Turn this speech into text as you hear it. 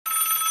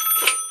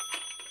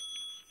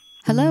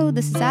Hello,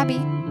 this is Abby.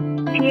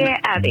 Dear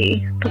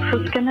Abby, this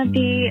is gonna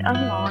be a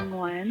long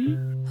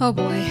one. Oh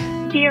boy.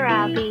 Dear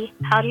Abbey,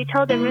 how do you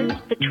tell the difference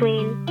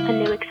between a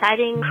new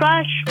exciting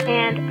crush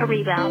and a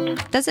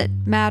rebound? Does it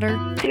matter?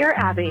 Dear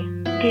Abby.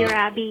 Dear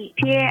Abbey.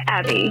 Dear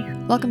Abby.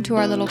 Welcome to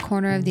our little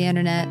corner of the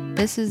internet.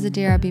 This is the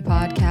Dear Abbey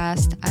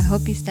podcast. I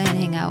hope you stay and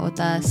hang out with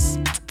us.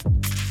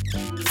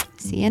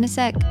 See you in a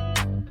sec.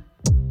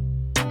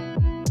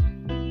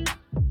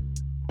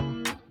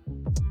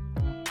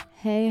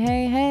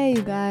 Hey,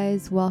 you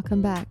guys.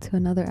 Welcome back to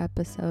another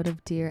episode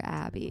of Dear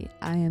Abby.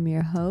 I am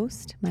your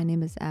host. My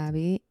name is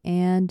Abby,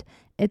 and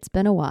it's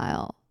been a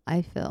while,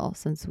 I feel,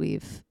 since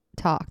we've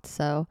talked.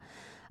 So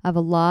I have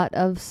a lot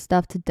of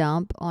stuff to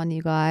dump on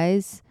you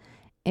guys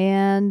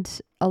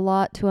and a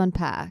lot to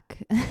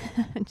unpack.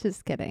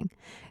 Just kidding.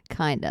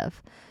 Kind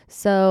of.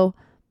 So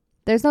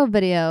there's no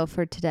video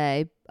for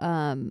today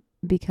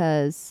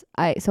because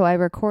I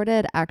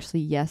recorded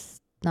actually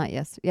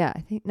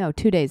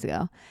 2 days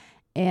ago.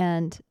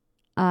 And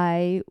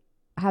I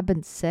have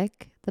been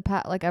sick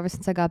ever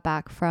since I got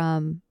back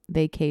from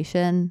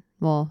vacation.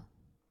 Well,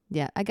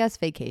 yeah, I guess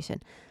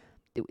vacation.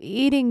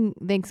 Eating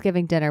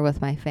Thanksgiving dinner with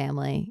my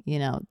family,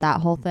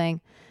 that whole thing.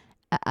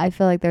 I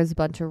feel like there's a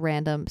bunch of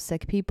random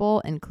sick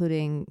people,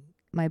 including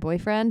my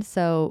boyfriend.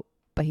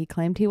 But he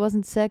claimed he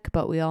wasn't sick,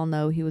 but we all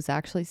know he was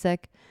actually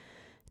sick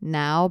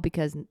now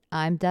because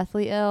I'm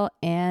deathly ill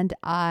and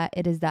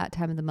it is that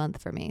time of the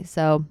month for me.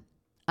 So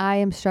I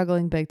am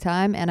struggling big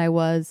time, and I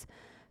was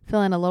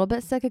feeling a little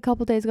bit sick a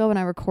couple days ago when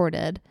I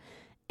recorded,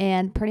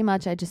 and pretty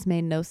much I just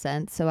made no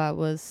sense. So I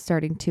was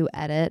starting to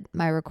edit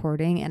my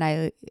recording, and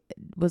I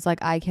was like,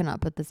 I cannot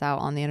put this out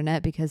on the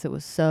internet because it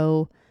was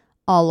so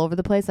all over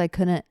the place. I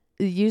couldn't.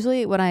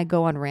 Usually when I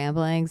go on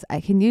ramblings, I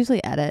can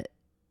usually edit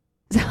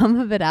some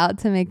of it out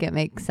to make it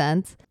make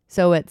sense,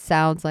 so it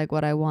sounds like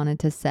what I wanted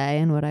to say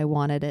and what I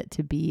wanted it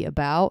to be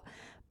about.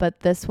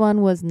 But this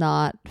one was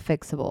not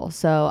fixable.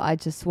 So I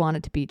just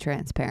wanted to be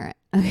transparent.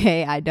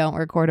 Okay. I don't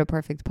record a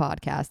perfect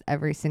podcast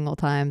every single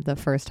time the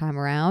first time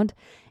around.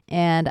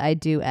 And I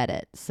do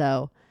edit.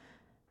 So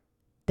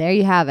there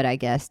you have it, I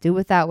guess. Do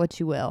with that what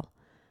you will.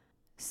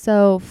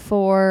 So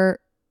for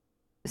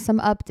some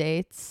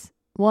updates,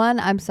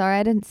 one, I'm sorry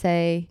I didn't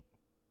say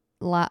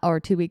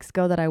 2 weeks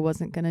ago that I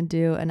wasn't going to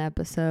do an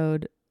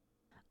episode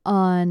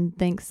on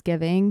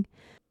Thanksgiving,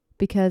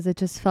 because it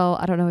just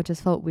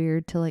felt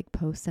weird to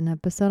post an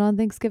episode on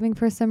Thanksgiving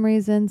for some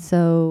reason.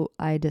 So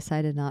I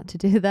decided not to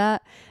do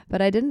that,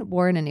 but I didn't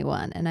warn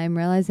anyone. And I'm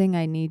realizing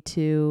I need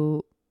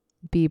to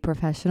be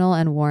professional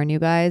and warn you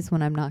guys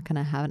when I'm not going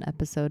to have an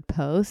episode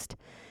post.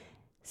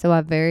 So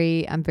I'm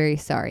very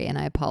sorry. And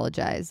I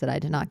apologize that I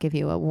did not give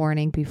you a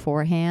warning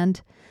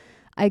beforehand.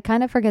 I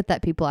kind of forget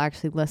that people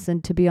actually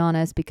listen, to be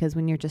honest, because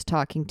when you're just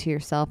talking to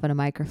yourself in a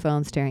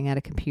microphone, staring at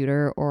a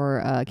computer or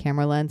a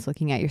camera lens,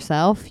 looking at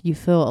yourself, you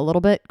feel a little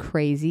bit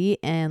crazy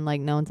and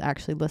like no one's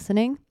actually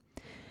listening.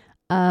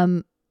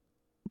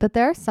 But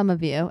there are some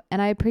of you,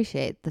 and I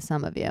appreciate the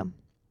some of you,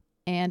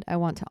 and I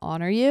want to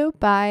honor you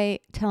by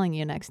telling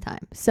you next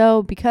time.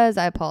 So because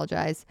I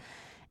apologize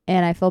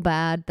and I feel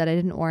bad that I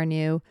didn't warn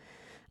you,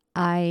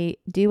 I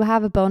do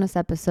have a bonus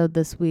episode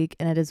this week,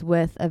 and it is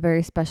with a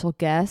very special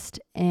guest,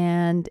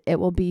 and it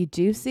will be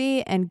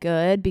juicy and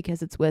good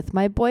because it's with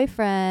my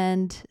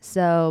boyfriend.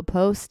 So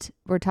post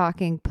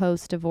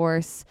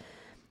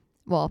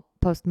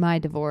my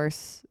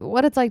divorce,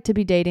 what it's like to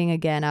be dating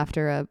again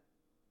after a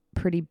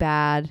pretty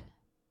bad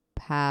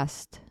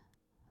past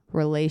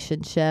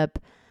relationship,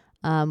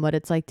 what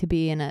it's like to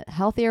be in a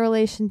healthier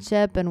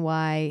relationship, and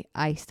why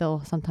I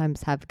still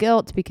sometimes have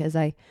guilt because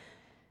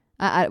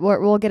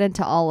we'll get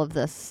into all of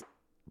this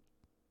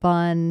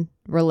fun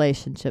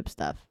relationship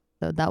stuff.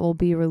 So that will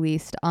be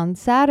released on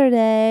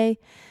Saturday.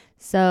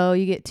 So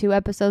you get 2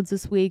 episodes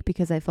this week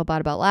because I feel bad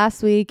about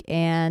last week,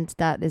 and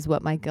that is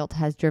what my guilt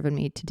has driven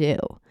me to do.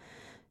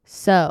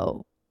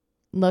 So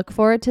look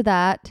forward to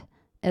that.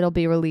 It'll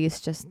be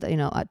released just,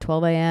 at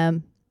 12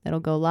 a.m. It'll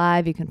go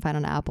live. You can find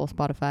on Apple,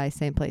 Spotify,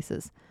 same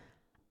places.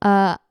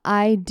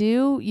 I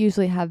do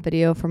usually have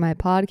video for my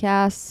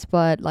podcasts,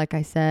 but like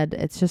I said,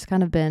 it's just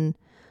kind of been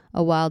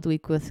a wild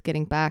week with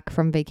getting back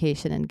from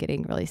vacation and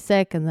getting really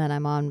sick, and then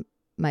I'm on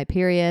my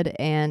period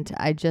and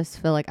I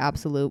just feel like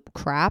absolute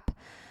crap.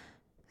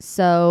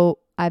 So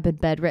I've been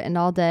bedridden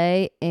all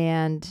day,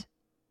 and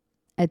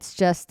it's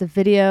just, the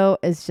video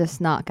is just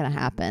not going to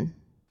happen.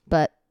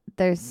 But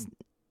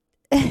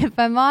if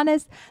I'm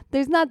honest,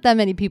 there's not that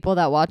many people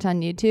that watch on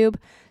YouTube.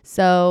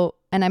 So,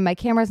 and my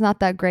camera's not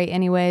that great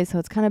anyway, so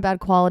it's kind of bad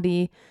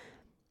quality.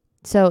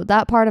 So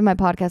that part of my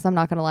podcast, I'm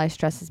not going to lie,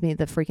 stresses me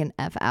the freaking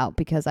F out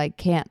because I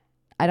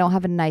don't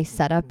have a nice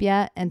setup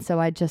yet. And so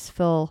I just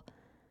feel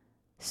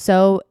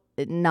so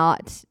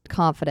not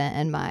confident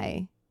in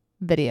my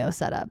video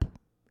setup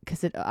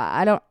because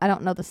I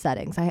don't know the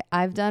settings.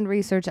 I've done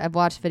research. I've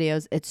watched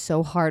videos. It's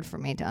so hard for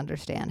me to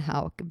understand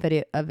how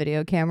a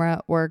video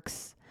camera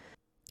works.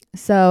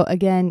 So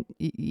again,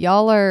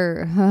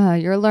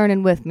 you're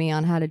learning with me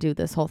on how to do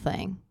this whole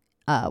thing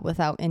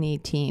without any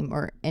team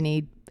or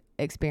any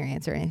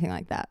experience or anything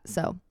like that.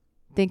 So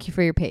thank you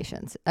for your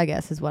patience, I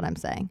guess is what I'm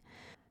saying.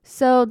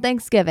 So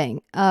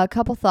Thanksgiving, a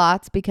couple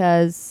thoughts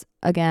because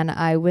again,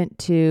 I went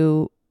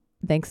to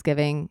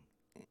Thanksgiving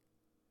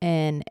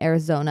in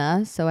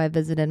Arizona. So I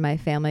visited my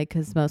family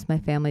because most of my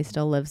family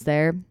still lives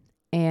there.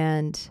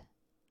 And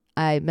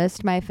I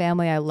missed my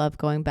family. I love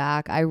going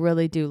back. I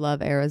really do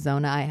love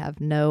Arizona. I have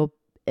no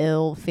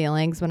ill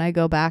feelings when I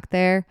go back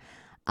there.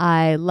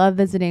 I love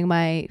visiting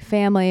my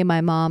family,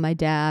 my mom, my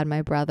dad,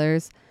 my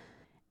brothers,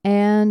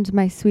 and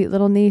my sweet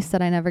little niece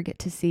that I never get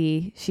to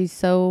see. She's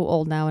so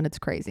old now and it's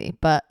crazy,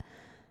 but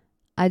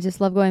I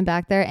just love going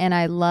back there, and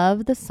I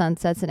love the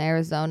sunsets in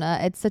Arizona.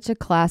 It's such a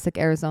classic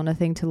Arizona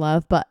thing to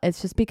love, but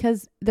it's just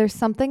because there's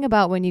something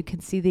about when you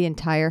can see the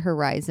entire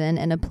horizon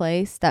in a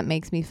place that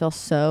makes me feel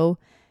so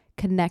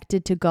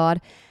connected to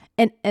God.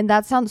 And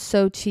that sounds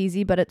so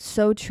cheesy, but it's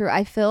so true.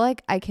 I feel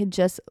like I could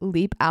just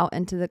leap out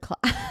into the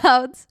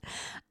clouds.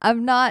 I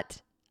am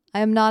not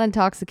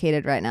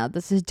intoxicated right now.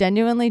 This is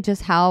genuinely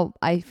just how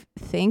I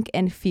think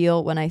and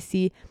feel when I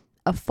see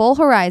a full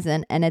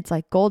horizon and it's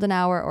like golden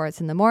hour, or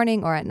it's in the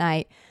morning or at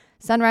night.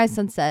 Sunrise,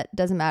 sunset,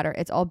 doesn't matter.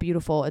 It's all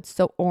beautiful. It's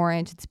so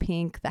orange. It's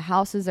pink. The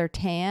houses are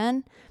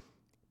tan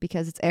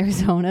because it's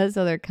Arizona,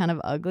 so they're kind of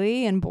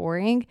ugly and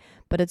boring,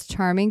 but it's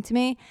charming to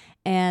me.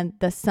 And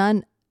the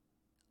sun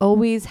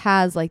always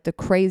has like the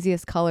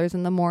craziest colors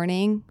in the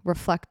morning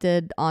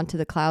reflected onto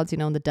the clouds,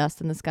 and the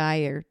dust in the sky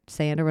or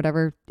sand or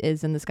whatever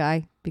is in the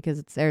sky because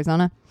it's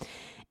Arizona.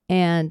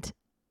 And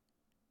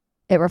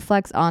it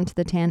reflects onto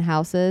the tan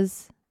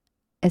houses,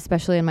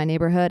 especially in my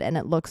neighborhood, and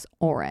it looks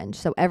orange.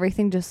 So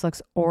everything just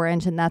looks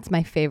orange, and that's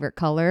my favorite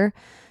color.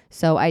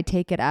 So I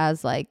take it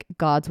as like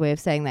God's way of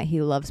saying that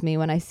he loves me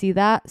when I see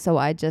that. So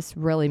I just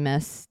really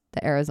miss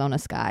the Arizona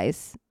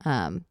skies.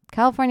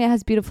 California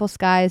has beautiful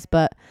skies,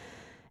 but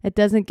it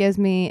doesn't give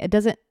me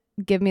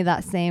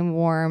that same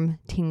warm,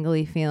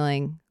 tingly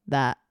feeling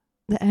that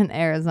an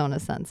Arizona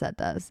sunset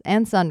does,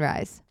 and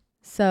sunrise.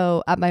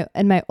 So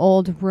in my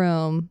old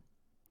room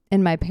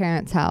in my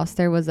parents' house,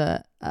 there was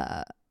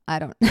I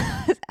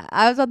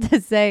was about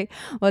to say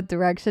what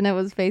direction it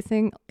was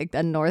facing, like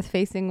a north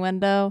facing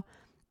window.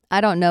 I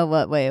don't know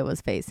what way it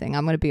was facing,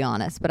 I'm going to be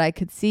honest, but I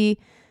could see,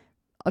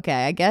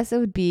 okay, I guess it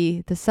would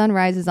be the sun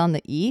rises on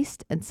the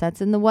east and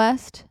sets in the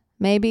west,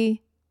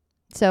 maybe.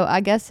 So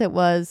I guess it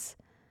was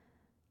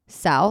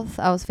south.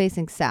 I was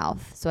facing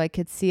south. So I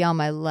could see on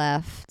my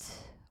left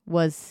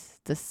was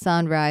the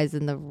sunrise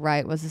and the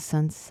right was the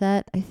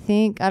sunset, I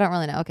think. I don't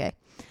really know. Okay.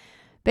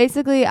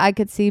 Basically, I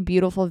could see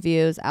beautiful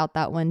views out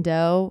that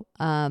window.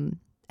 I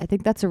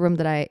think that's a room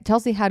that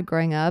Chelsea had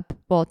growing up.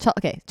 Well,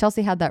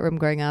 Chelsea had that room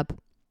growing up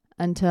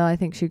until I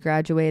think she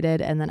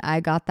graduated. And then I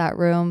got that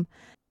room.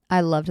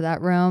 I loved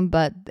that room,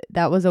 but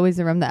that was always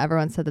the room that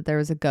everyone said that there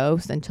was a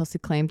ghost, and Chelsea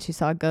claimed she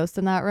saw a ghost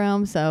in that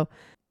room. So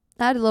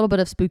I had a little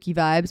bit of spooky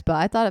vibes, but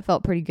I thought it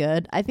felt pretty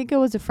good. I think it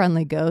was a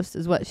friendly ghost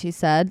is what she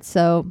said.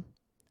 So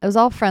it was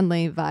all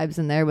friendly vibes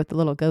in there with the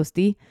little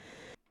ghosty.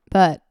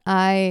 But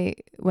I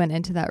went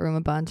into that room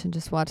a bunch and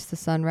just watched the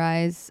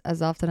sunrise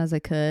as often as I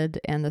could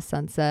and the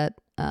sunset,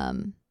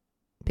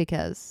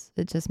 because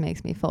it just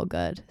makes me feel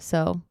good.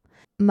 So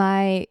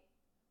my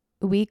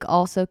week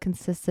also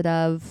consisted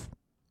of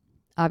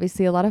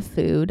obviously a lot of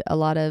food, a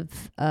lot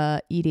of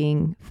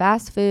eating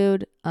fast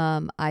food.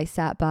 I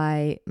sat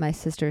by my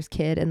sister's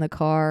kid in the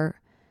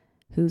car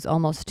who's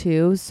almost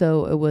 2.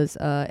 So it was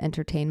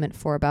entertainment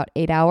for about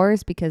 8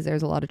 hours because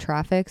there's a lot of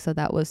traffic. So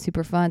that was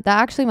super fun. That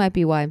actually might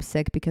be why I'm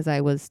sick, because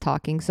I was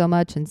talking so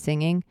much and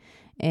singing.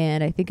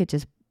 And I think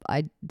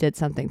I did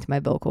something to my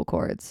vocal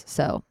cords.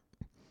 So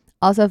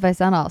also, if I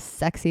sound all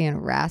sexy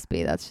and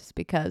raspy, that's just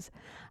because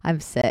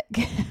I'm sick.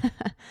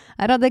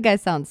 I don't think I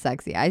sound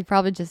sexy. I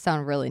probably just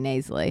sound really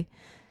nasally.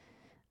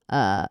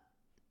 So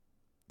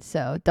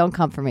don't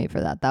come for me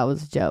for that. That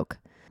was a joke.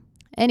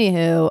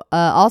 Anywho,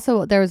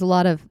 also there was a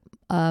lot of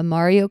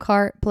Mario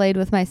Kart played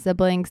with my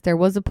siblings. There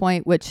was a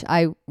point which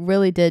I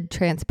really did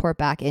transport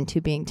back into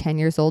being 10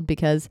 years old,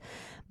 because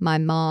my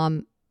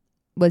mom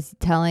was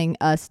telling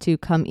us to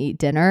come eat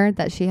dinner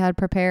that she had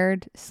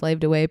prepared,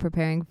 slaved away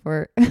preparing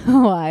for a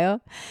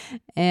while.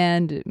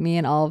 And me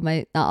and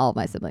not all of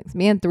my siblings,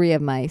 me and 3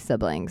 of my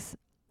siblings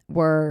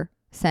were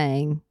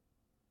saying,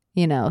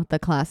 the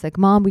classic,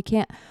 Mom, we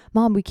can't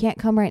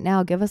come right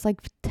now. Give us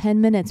like 10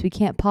 minutes. We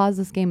can't pause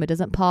this game. It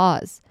doesn't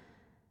pause.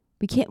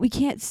 We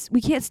can't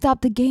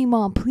stop the game,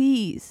 Mom,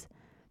 please.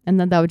 And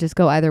then that would just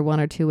go either one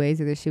or two ways.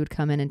 Either she would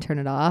come in and turn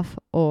it off,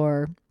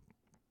 or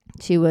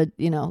she would,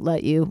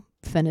 let you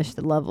finish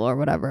the level or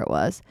whatever it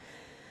was.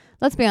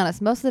 Let's be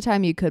honest, most of the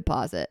time you could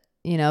pause it,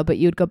 but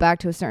you'd go back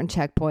to a certain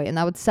checkpoint and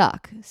that would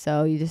suck.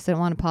 So you just didn't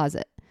want to pause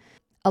it.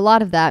 A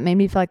lot of that made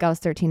me feel like I was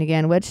 13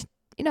 again, which,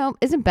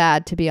 isn't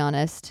bad, to be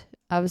honest.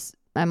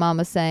 My mom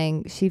was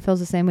saying she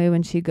feels the same way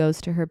when she goes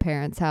to her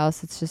parents'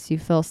 house. It's just, you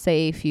feel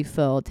safe, you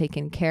feel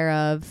taken care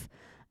of.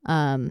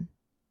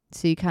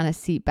 So you kind of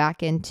seep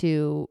back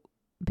into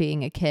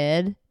being a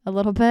kid a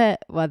little bit,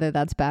 whether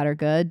that's bad or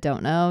good.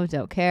 Don't know,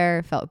 don't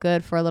care. Felt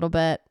good for a little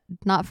bit.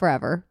 Not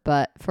forever,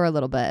 but for a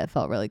little bit, it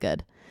felt really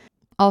good.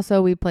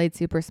 Also, we played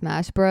Super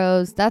Smash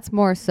Bros. That's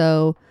more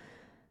so,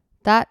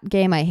 that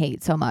game I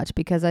hate so much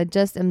because I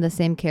just am the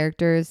same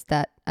characters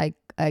that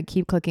I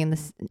keep clicking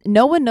this.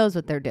 No one knows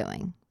what they're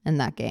doing in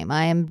that game.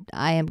 I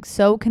am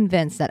so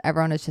convinced that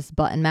everyone is just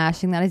button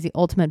mashing. That is the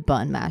ultimate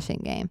button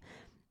mashing game.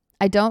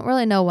 I don't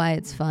really know why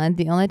it's fun.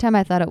 The only time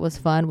I thought it was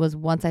fun was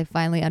once I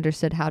finally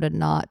understood how to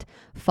not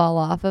fall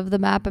off of the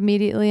map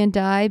immediately and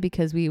die,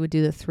 because we would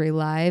do the 3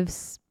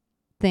 lives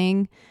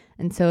thing.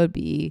 And so it'd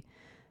be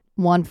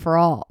one for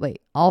all. Wait,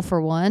 all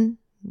for one?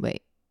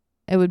 Wait.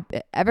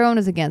 Everyone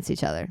was against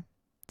each other.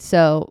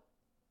 So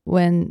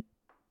when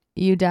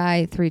you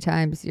die 3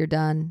 times, you're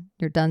done.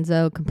 You're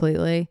donezo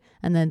completely.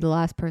 And then the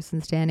last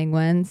person standing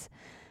wins.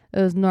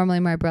 It was normally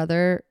my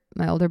brother,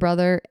 my older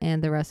brother,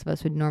 and the rest of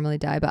us would normally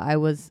die. But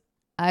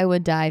I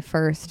would die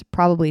first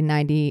probably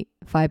 95%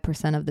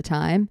 of the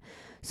time.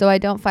 So I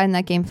don't find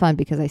that game fun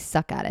because I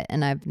suck at it.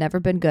 And I've never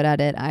been good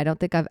at it. I don't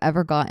think I've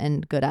ever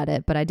gotten good at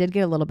it. But I did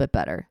get a little bit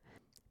better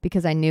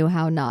because I knew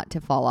how not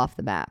to fall off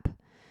the map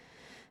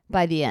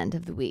by the end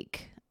of the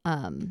week.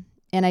 And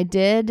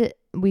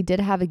we did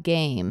have a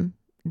game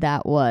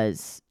that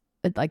was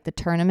like the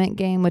tournament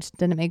game, which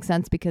didn't make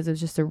sense because it was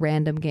just a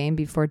random game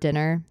before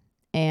dinner.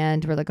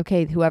 And we're like,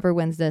 okay, whoever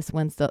wins this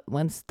wins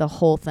the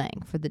whole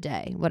thing for the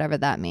day, whatever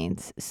that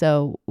means.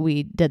 So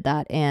we did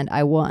that and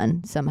I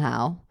won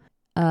somehow.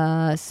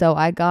 So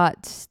I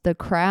got the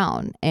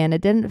crown, and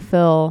it didn't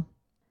feel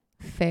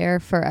fair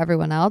for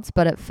everyone else,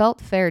 but it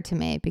felt fair to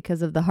me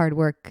because of the hard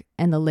work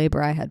and the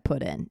labor I had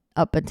put in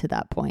up until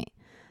that point,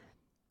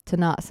 to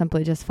not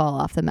simply just fall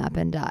off the map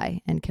and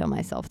die and kill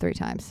myself 3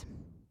 times.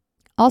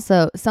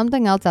 Also,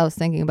 something else I was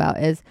thinking about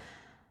is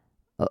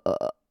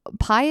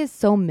pie is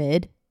so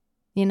mid.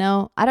 You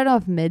know, I don't know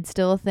if mid's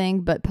still a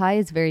thing, but pie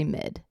is very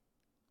mid.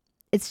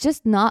 It's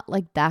just not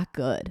like that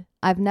good.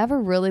 I've never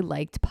really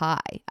liked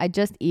pie. I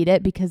just eat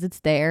it because it's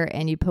there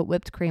and you put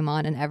whipped cream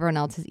on and everyone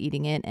else is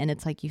eating it and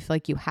it's like you feel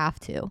like you have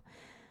to.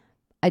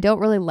 I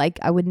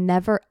would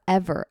never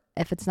ever,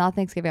 if it's not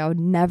Thanksgiving, I would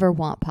never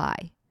want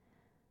pie.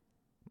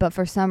 But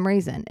for some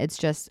reason, it's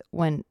just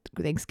when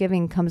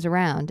Thanksgiving comes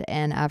around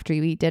and after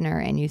you eat dinner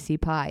and you see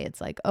pie,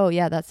 it's like, oh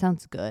yeah, that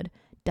sounds good.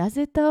 Does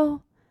it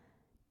though?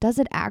 Does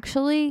it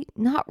actually?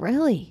 Not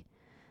really.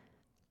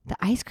 The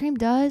ice cream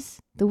does.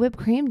 The whipped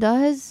cream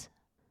does.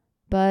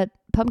 But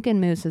pumpkin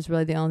mousse is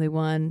really the only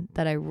one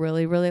that I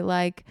really, really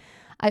like.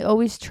 I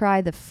always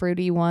try the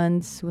fruity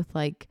ones with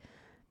like,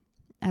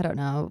 I don't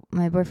know,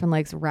 my boyfriend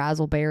likes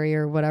razzleberry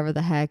or whatever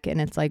the heck,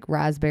 and it's like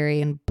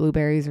raspberry and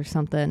blueberries or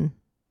something.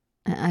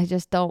 And I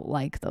just don't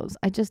like those.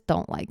 I just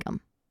don't like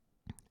them.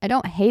 I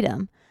don't hate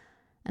them,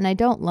 and I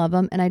don't love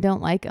them, and I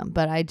don't like them,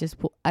 but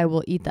I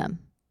will eat them.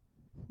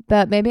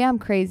 But maybe I'm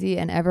crazy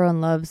and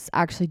everyone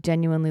actually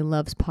genuinely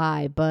loves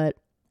pie. But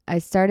I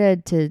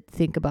started to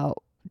think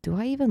about, do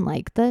I even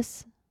like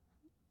this?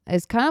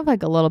 It's kind of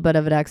like a little bit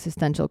of an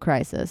existential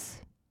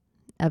crisis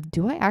of,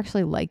 do I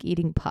actually like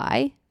eating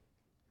pie?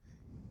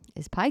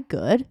 Is pie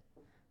good?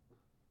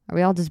 Are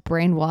we all just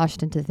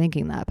brainwashed into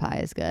thinking that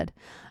pie is good?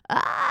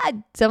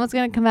 Someone's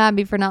going to come at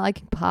me for not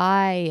liking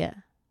pie.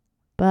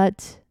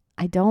 But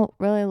I don't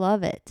really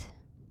love it.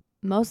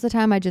 Most of the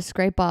time I just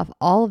scrape off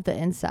all of the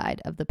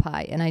inside of the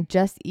pie and I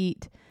just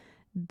eat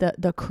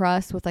the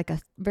crust with like a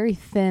very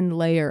thin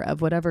layer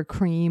of whatever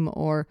cream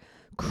or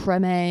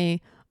creme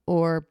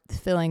or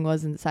filling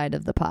was inside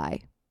of the pie.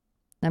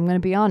 I'm going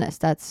to be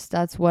honest.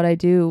 That's what I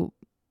do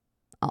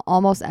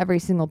almost every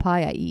single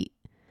pie I eat.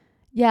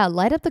 Yeah,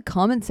 light up the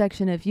comment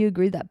section if you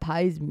agree that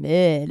pie's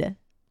mid.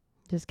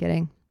 Just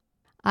kidding.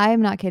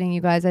 I'm not kidding, you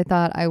guys. I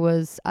thought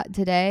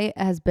today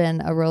has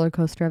been a roller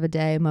coaster of a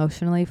day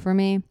emotionally for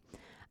me.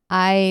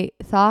 I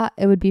thought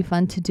it would be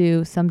fun to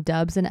do some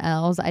dubs and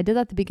L's. I did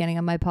that at the beginning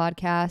of my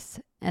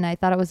podcast, and I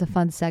thought it was a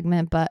fun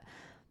segment, but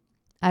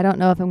I don't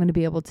know if I'm going to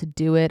be able to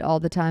do it all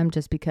the time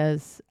just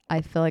because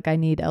I feel like I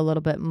need a little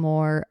bit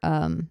more.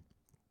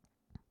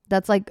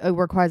 That's like, it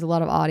requires a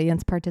lot of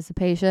audience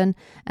participation.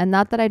 And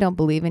not that I don't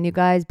believe in you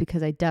guys,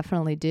 because I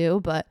definitely do,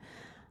 but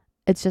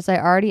it's just I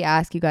already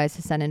asked you guys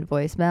to send in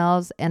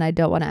voicemails, and I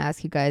don't want to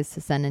ask you guys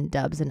to send in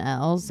dubs and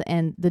L's.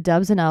 And the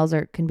dubs and L's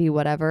can be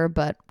whatever,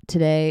 but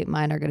today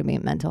mine are going to be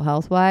mental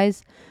health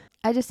wise.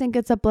 I just think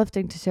it's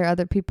uplifting to share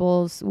other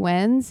people's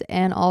wins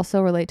and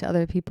also relate to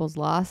other people's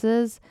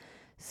losses.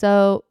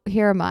 So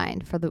here are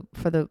mine for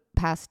the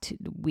past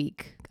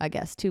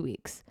 2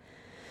 weeks.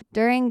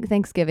 During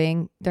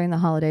Thanksgiving, during the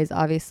holidays,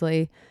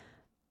 obviously,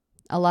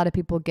 a lot of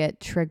people get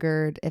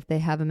triggered if they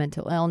have a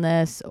mental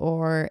illness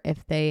or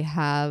if they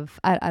have,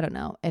 I don't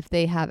know, if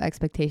they have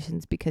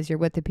expectations because you're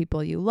with the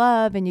people you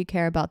love and you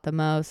care about the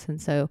most.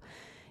 And so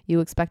you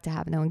expect to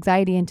have no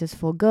anxiety and just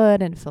feel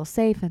good and feel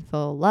safe and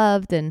feel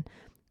loved and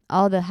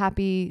all the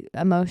happy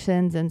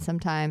emotions. And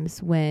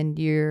sometimes when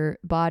your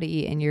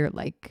body and your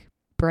like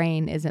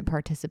brain isn't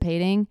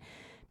participating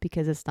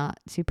because it's not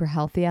super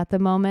healthy at the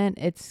moment,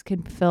 it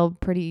can feel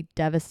pretty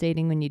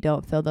devastating when you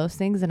don't feel those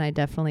things. And I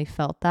definitely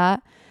felt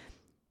that.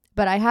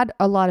 But I had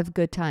a lot of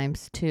good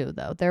times too,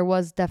 though. There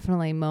was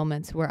definitely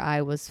moments where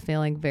I was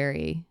feeling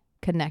very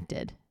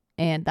connected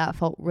and that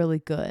felt really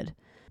good.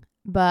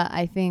 But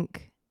I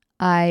think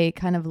I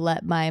kind of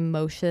let my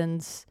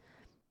emotions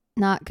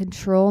not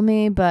control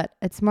me, but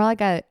it's more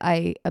like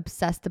I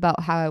obsessed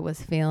about how I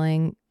was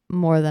feeling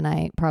more than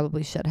I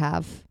probably should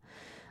have,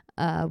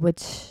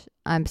 which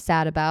I'm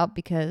sad about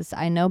because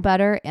I know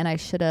better and I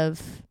should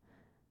have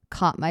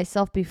caught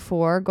myself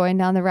before going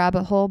down the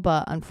rabbit hole,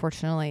 but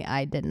unfortunately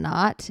I did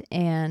not.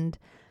 And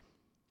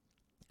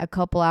a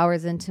couple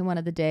hours into one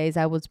of the days,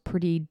 I was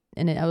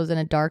I was in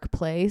a dark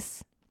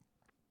place,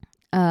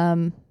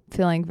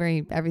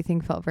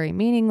 everything felt very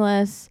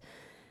meaningless,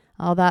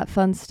 all that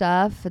fun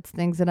stuff. It's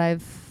things that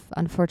I've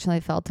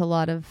unfortunately felt a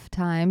lot of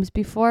times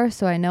before,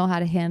 so I know how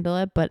to handle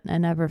it, but it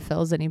never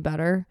feels any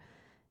better.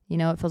 You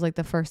know, it feels like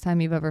the first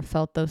time you've ever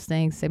felt those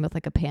things, same with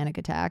like a panic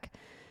attack.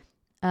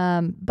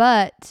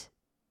 But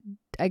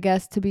I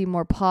guess to be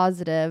more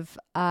positive,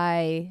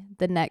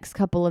 the next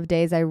couple of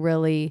days, I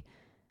really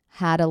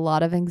had a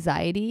lot of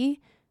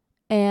anxiety.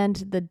 And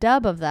the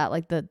dub of that,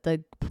 like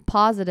the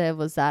positive,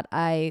 was that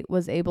I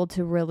was able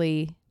to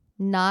really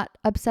not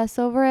obsess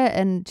over it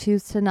and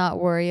choose to not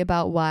worry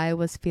about why I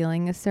was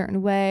feeling a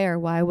certain way or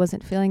why I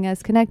wasn't feeling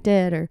as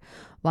connected or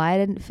why I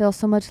didn't feel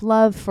so much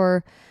love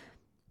for,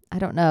 I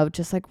don't know,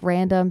 just like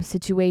random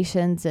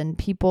situations and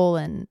people,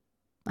 and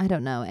I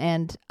don't know.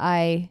 And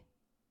I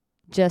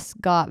just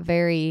got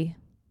very,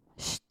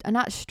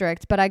 not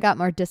strict, but I got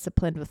more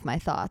disciplined with my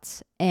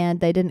thoughts,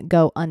 and they didn't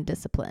go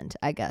undisciplined,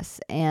 I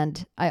guess.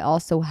 And I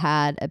also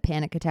had a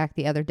panic attack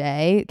the other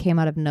day. It came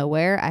out of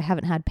nowhere. I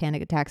haven't had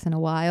panic attacks in a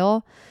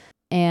while.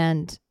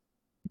 And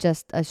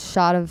just a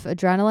shot of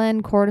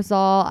adrenaline,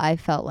 cortisol. I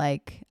felt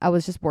like I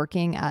was just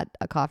working at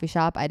a coffee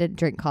shop. I didn't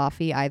drink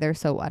coffee either,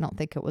 so I don't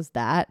think it was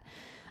that.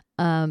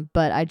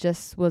 But I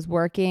just was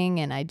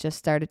working, and I just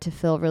started to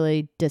feel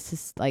really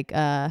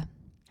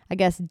I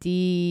guess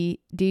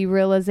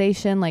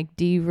derealization, like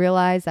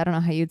derealized. I don't know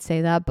how you'd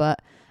say that,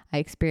 but I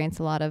experienced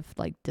a lot of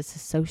like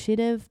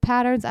dissociative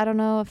patterns. I don't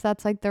know if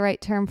that's like the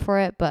right term for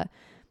it, but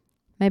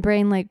my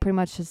brain like pretty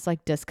much just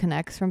like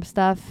disconnects from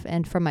stuff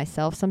and from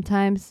myself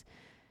sometimes.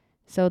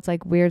 So it's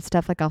like weird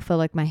stuff. Like I'll feel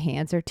like my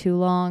hands are too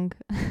long.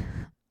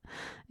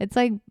 It's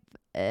like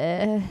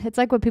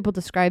what people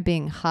describe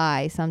being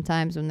high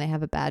sometimes when they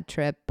have a bad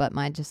trip, but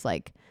mine just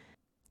like,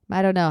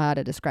 I don't know how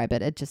to describe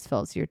it. It just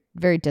feels you're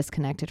very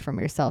disconnected from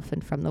yourself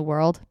and from the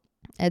world.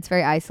 It's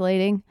very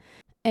isolating.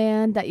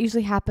 And that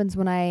usually happens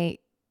when I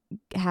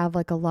have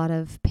like a lot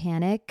of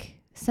panic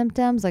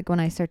symptoms, like when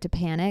I start to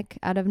panic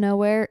out of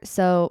nowhere.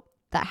 So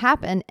that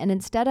happened. And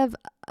instead of,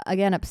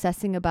 again,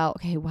 obsessing about,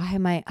 okay,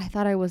 I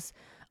thought I was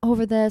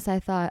over this. I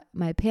thought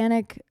my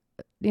panic,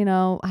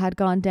 had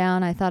gone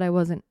down. I thought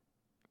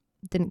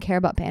didn't care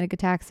about panic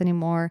attacks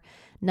anymore.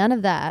 None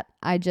of that.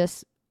 I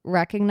just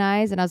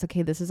recognized, and I was like,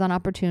 okay, this is an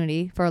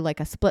opportunity. For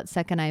like a split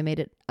second, I made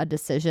it a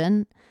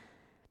decision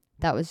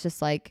that was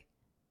just like,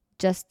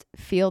 just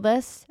feel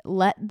this,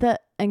 let the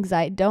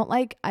anxiety, don't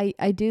like, I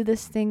do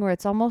this thing where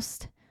it's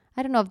almost,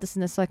 I don't know if this is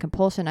necessarily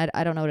compulsion.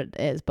 I don't know what it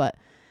is, but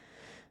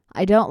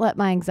I don't let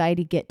my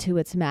anxiety get to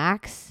its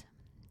max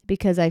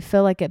because I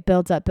feel like it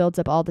builds up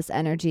all this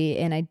energy,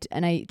 and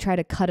I try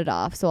to cut it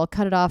off. So I'll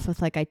cut it off with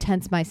like, I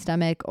tense my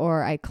stomach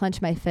or I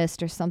clench my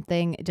fist or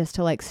something just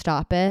to like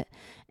stop it.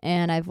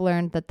 And I've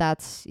learned that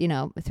that's,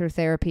 through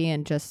therapy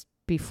and just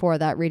before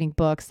that reading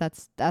books,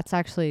 that's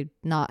actually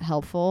not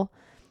helpful.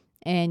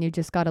 And you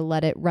just got to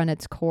let it run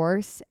its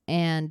course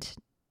and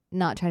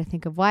not try to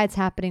think of why it's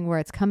happening, where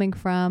it's coming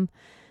from,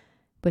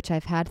 which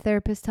I've had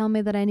therapists tell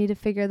me that I need to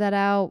figure that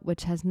out,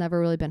 which has never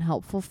really been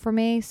helpful for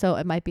me. So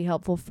it might be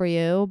helpful for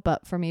you,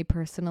 but for me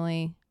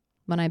personally,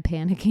 when I'm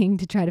panicking,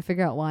 to try to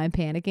figure out why I'm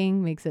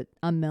panicking makes it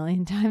a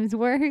million times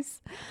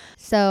worse.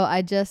 So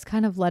I just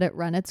kind of let it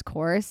run its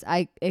course.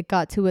 It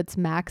got to its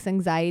max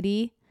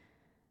anxiety.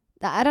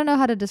 I don't know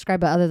how to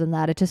describe it other than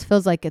that. It just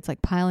feels like it's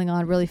like piling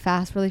on really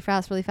fast, really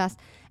fast, really fast.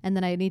 And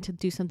then I need to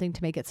do something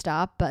to make it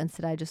stop. But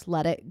instead I just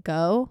let it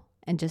go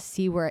and just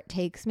see where it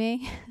takes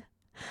me,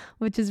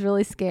 which is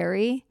really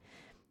scary.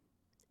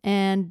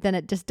 And then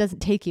it just doesn't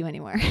take you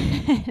anywhere.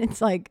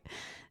 It's like,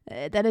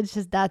 then it's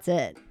just, that's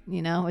it.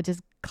 It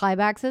just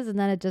climaxes, and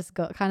then it just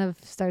kind of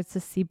starts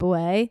to seep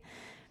away.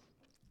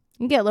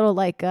 You get little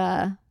like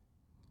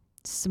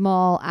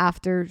small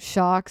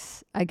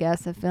aftershocks, I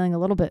guess, of feeling a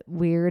little bit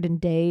weird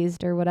and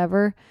dazed or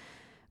whatever.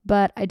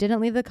 But I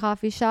didn't leave the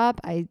coffee shop.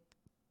 I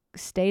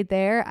stayed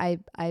there.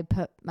 I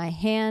put my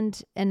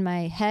hand in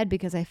my head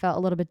because I felt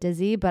a little bit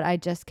dizzy, but I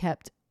just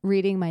kept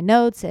reading my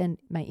notes and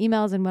my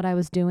emails and what I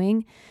was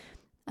doing.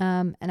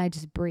 And I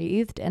just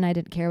breathed, and I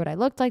didn't care what I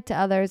looked like to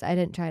others. I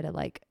didn't try to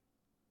like,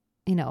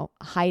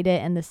 hide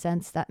it in the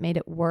sense that made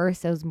it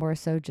worse. It was more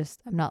so just,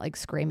 I'm not like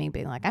screaming,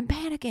 being like, I'm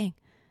panicking.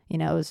 It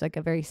was like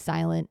a very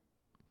silent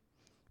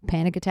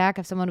panic attack.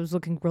 If someone was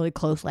looking really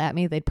closely at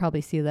me, they'd probably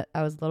see that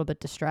I was a little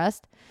bit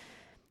distressed.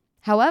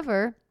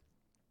 However,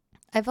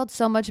 I felt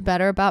so much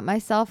better about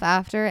myself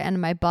after, and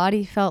my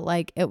body felt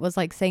like it was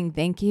like saying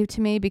thank you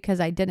to me because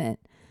I didn't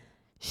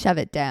shove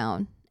it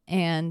down.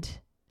 And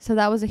so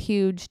that was a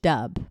huge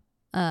dub.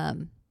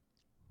 And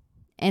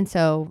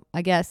so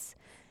I guess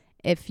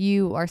if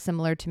you are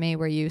similar to me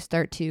where you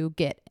start to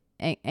get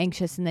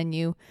anxious and then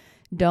you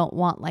don't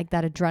want like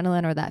that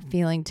adrenaline or that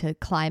feeling to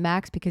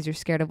climax because you're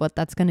scared of what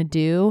that's going to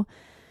do.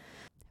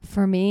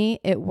 For me,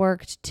 it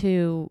worked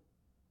to,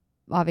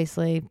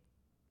 obviously,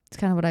 it's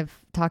kind of what I've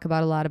talked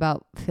about a lot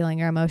about feeling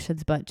your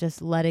emotions, but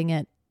just letting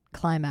it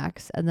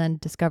climax and then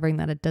discovering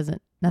that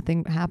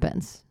nothing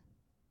happens.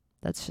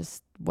 That's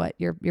just what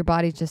your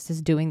body just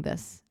is doing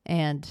this,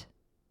 and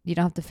you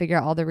don't have to figure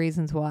out all the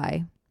reasons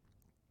why.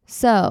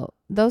 So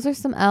those are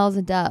some L's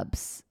and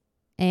dubs,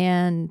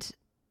 and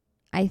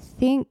I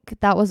think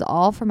that was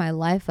all for my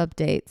life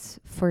updates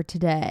for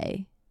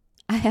today.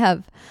 I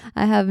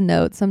have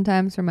notes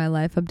sometimes for my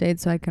life updates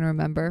so I can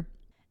remember,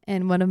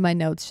 and one of my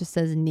notes just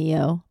says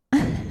Neo,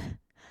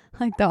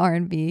 like the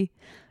R&B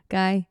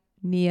guy,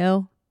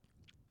 Neo,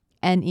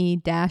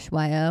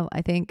 N-E-Y-O,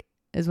 I think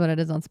is what it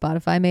is on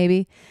Spotify.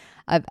 Maybe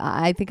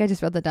I think I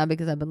just wrote that down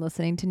because I've been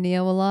listening to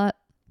Neo a lot.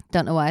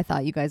 Don't know why I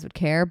thought you guys would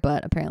care,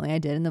 but apparently I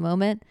did in the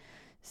moment.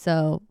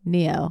 So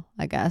Neo,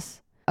 I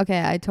guess.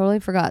 Okay, I totally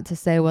forgot to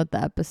say what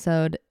the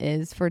episode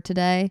is for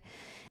today.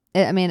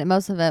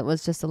 Most of it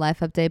was just a life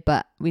update,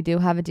 but we do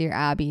have a Dear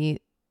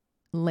Abby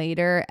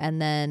later,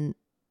 and then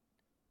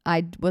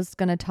I was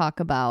going to talk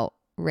about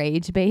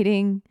rage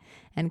baiting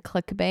and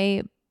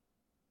clickbait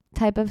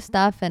type of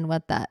stuff and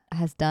what that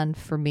has done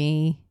for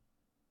me,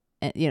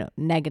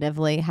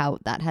 negatively, how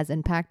that has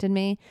impacted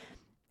me,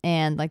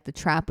 and like the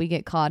trap we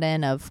get caught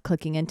in of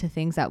clicking into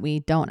things that we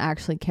don't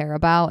actually care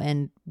about,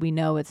 and we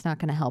know it's not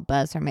going to help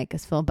us or make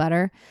us feel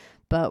better,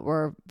 but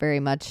we're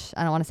very much,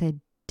 I don't want to say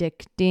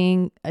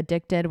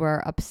addicted,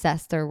 we're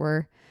obsessed,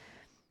 or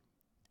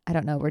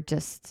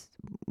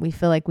we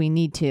feel like we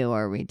need to,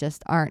 or we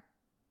just aren't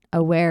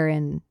aware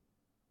and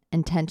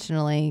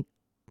intentionally,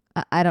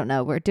 I don't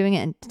know, we're doing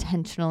it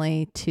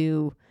intentionally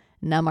to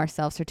numb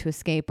ourselves or to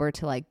escape or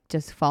to like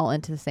just fall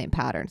into the same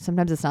pattern.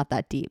 Sometimes it's not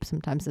that deep.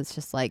 Sometimes it's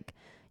just like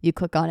you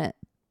click on it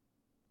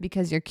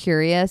because you're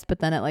curious, but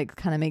then it like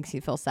kind of makes you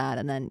feel sad,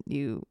 and then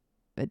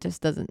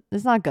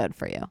it's not good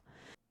for you.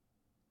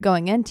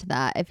 Going into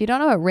that, if you don't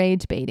know what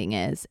rage baiting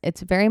is,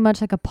 it's very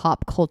much like a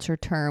pop culture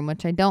term,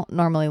 which I don't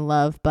normally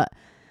love, but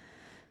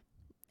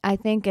I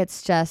think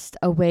it's just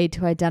a way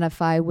to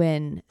identify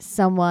when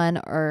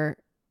someone or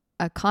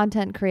a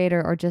content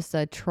creator or just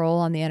a troll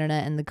on the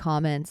internet in the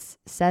comments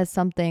says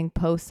something,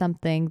 posts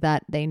something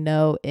that they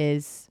know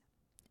is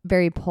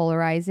very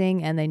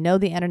polarizing, and they know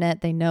the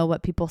internet, they know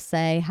what people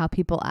say, how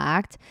people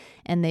act,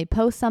 and they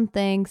post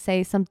something,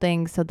 say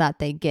something so that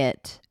they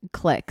get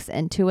clicks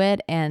into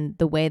it, and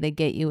the way they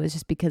get you is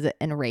just because it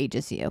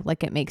enrages you,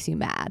 like it makes you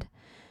mad,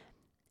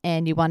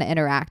 and you want to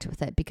interact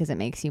with it because it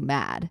makes you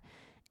mad.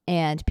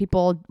 And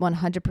people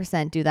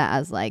 100% do that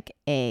as like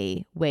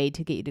a way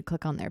to get you to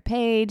click on their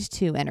page,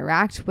 to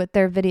interact with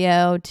their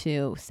video,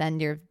 to send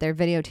their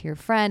video to your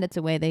friend. It's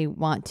a way they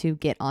want to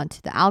get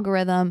onto the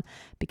algorithm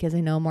because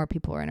they know more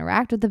people will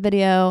interact with the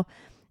video,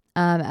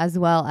 as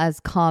well as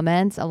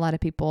comments. A lot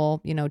of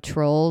people,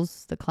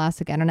 trolls, the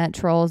classic internet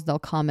trolls, they'll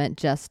comment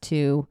just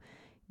to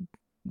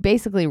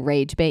basically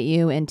rage bait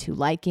you into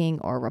liking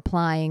or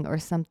replying or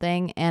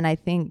something. And I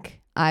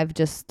think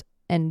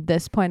in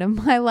this point of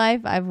my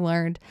life, I've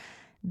learned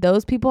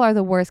those people are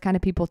the worst kind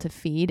of people to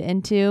feed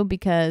into,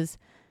 because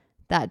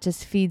that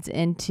just feeds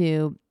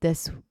into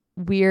this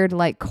weird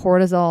like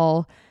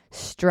cortisol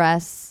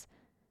stress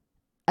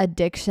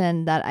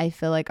addiction that I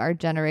feel like our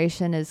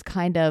generation is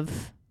kind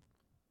of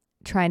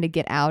trying to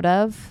get out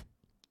of.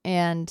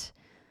 And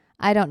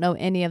I don't know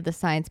any of the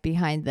science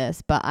behind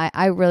this, but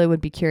I really would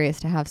be curious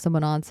to have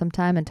someone on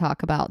sometime and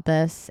talk about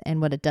this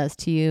and what it does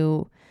to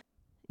you,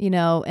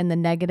 and the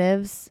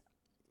negatives.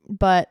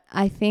 But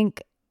I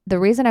think the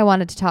reason I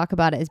wanted to talk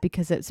about it is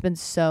because it's been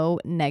so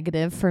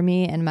negative for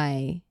me and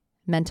my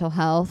mental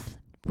health,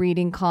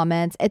 reading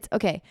comments. It's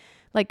okay.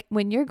 Like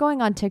when you're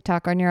going on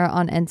TikTok or you're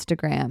on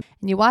Instagram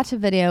and you watch a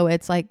video,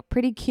 it's like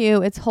pretty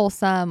cute, it's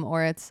wholesome,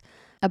 or it's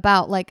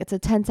about like, it's a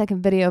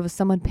 10-second video of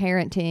someone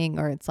parenting,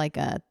 or it's like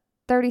a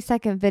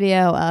 30-second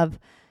video of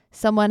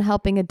someone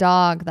helping a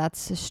dog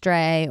that's a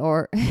stray,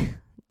 or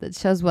that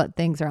shows what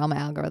things are on my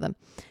algorithm.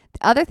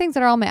 The other things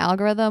that are on my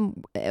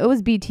algorithm, it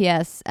was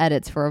BTS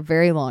edits for a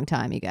very long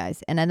time, you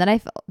guys. And then I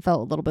felt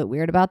a little bit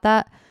weird about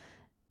that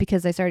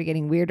because they started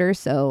getting weirder.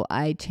 So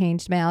I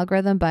changed my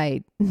algorithm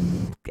by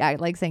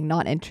like saying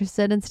not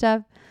interested and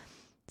stuff.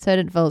 So I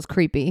didn't feel as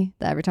creepy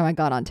that every time I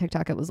got on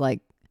TikTok, it was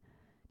like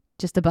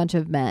just a bunch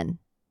of men.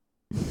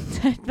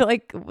 I feel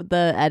like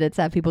the edits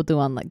that people do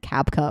on like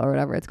CapCut or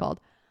whatever it's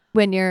called.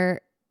 When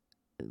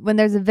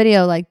there's a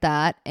video like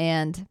that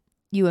and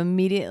you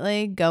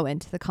immediately go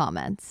into the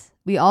comments.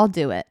 We all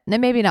do it. And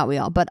maybe not we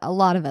all, but a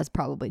lot of us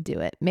probably do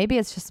it. Maybe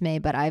it's just me,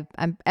 but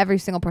I'm every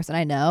single person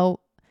I know,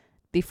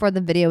 before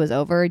the video is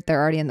over,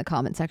 they're already in the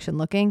comment section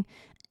looking.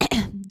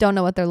 Don't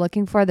know what they're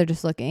looking for. They're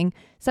just looking.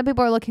 Some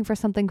people are looking for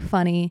something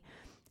funny,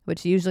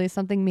 which usually is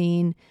something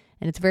mean,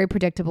 and it's very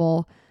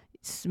predictable.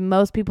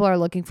 Most people are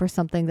looking for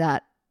something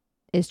that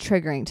is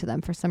triggering to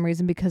them for some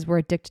reason, because we're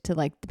addicted to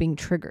like being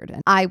triggered.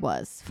 And I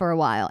was for a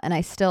while, and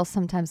I still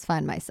sometimes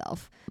find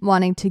myself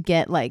wanting to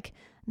get like,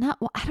 not,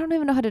 I don't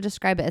even know how to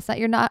describe it. It's not,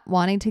 you're not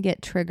wanting to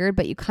get triggered,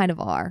 but you kind of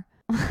are.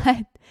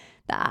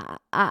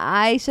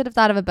 I should have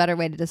thought of a better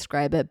way to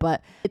describe it,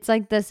 but it's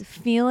like this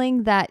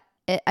feeling that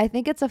I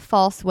think it's a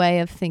false way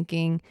of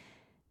thinking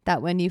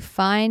that when you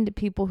find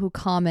people who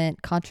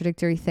comment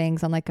contradictory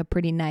things on like a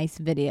pretty nice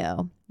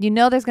video,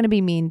 there's going to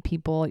be mean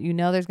people.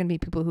 There's going to be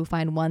people who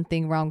find one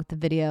thing wrong with the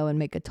video and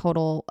make a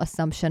total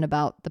assumption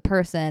about the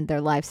person,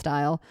 their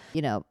lifestyle,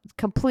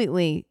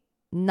 completely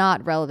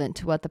not relevant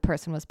to what the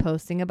person was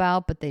posting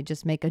about, but they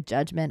just make a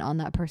judgment on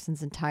that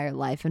person's entire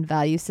life and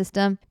value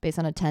system based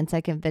on a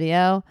 10-second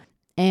video.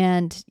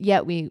 And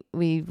yet we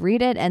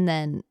read it and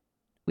then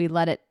we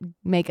let it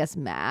make us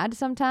mad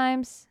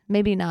sometimes.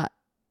 Maybe not.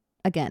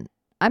 Again,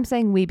 I'm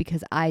saying we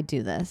because I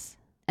do this,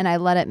 and I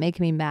let it make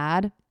me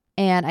mad,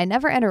 and I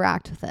never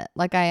interact with it.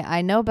 Like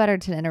I know better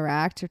to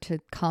interact or to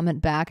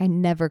comment back. I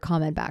never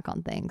comment back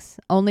on things,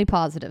 only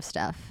positive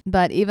stuff.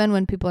 But even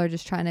when people are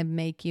just trying to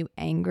make you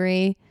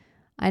angry,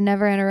 I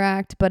never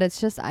interact. But it's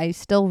just, I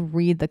still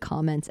read the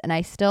comments, and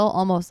I still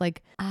almost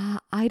like,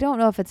 I don't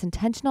know if it's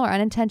intentional or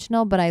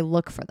unintentional, but I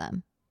look for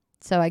them.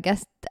 So I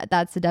guess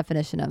that's the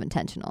definition of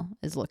intentional,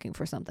 is looking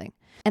for something.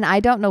 And I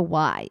don't know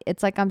why.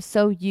 It's like I'm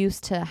so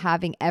used to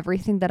having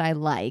everything that I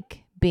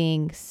like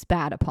being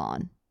spat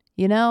upon,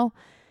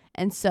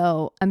 And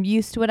so I'm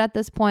used to it at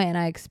this point, and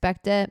I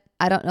expect it.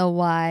 I don't know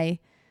why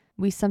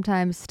we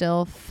sometimes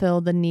still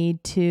feel the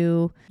need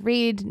to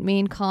read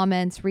mean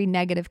comments, read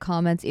negative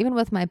comments. Even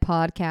with my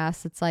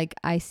podcast, it's like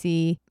I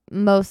see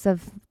most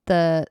of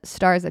the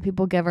stars that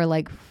people give are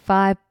like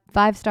five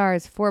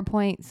stars, 4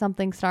 point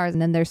something stars.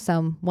 And then there's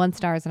some 1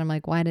 stars. And I'm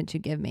like, why didn't you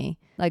give me?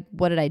 Like,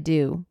 what did I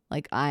do?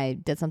 Like, I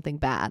did something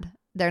bad.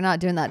 They're not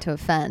doing that to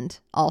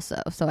offend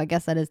also. So I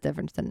guess that is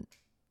different than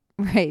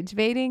rage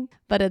baiting.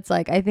 But it's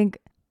like, I think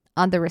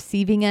on the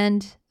receiving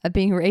end of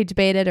being rage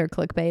baited or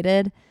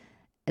clickbaited,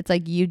 it's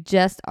like you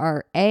just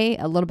are a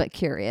little bit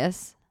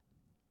curious.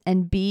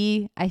 And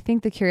B, I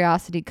think the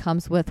curiosity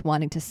comes with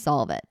wanting to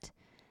solve it.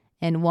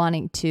 And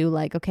wanting to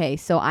like, okay,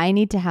 so I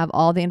need to have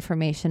all the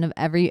information of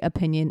every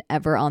opinion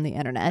ever on the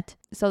internet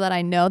so that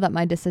I know that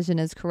my decision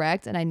is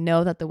correct, and I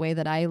know that the way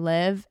that I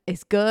live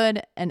is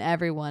good and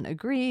everyone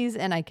agrees,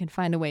 and I can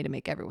find a way to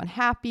make everyone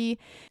happy,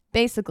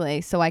 basically,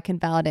 so I can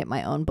validate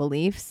my own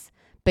beliefs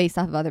based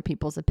off of other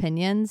people's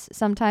opinions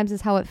sometimes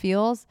is how it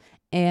feels.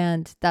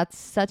 And that's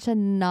such a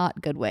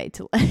not good way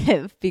to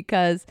live,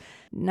 because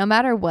no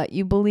matter what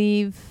you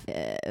believe,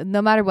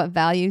 no matter what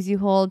values you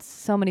hold,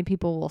 so many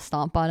people will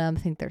stomp on them,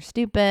 think they're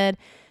stupid,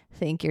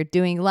 think you're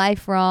doing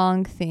life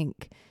wrong,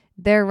 think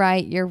they're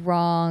right, you're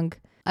wrong.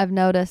 I've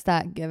noticed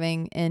that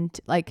getting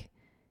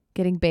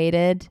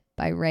baited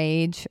by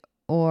rage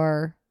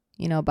or,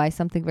 by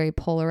something very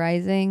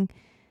polarizing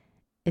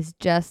is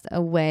just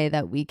a way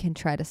that we can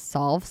try to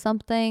solve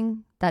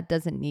something that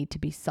doesn't need to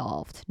be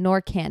solved, nor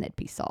can it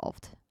be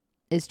solved.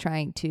 Is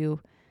trying to,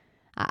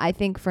 I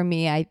think for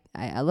me, I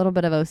a little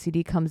bit of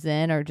OCD comes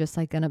in, or just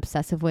like an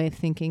obsessive way of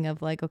thinking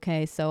of like,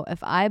 okay, so if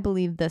I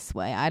believe this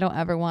way, I don't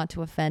ever want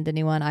to offend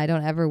anyone. I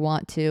don't ever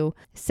want to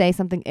say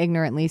something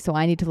ignorantly. So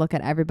I need to look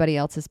at everybody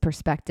else's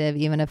perspective,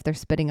 even if they're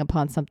spitting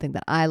upon something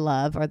that I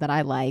love or that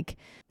I like.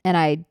 And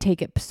I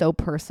take it so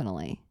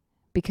personally,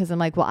 because I'm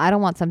like, well, I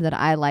don't want something that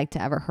I like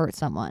to ever hurt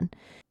someone.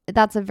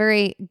 That's a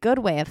very good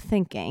way of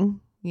thinking,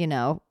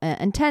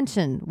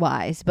 intention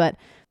wise, but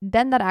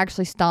then that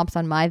actually stomps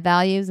on my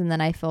values, and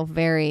then I feel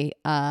very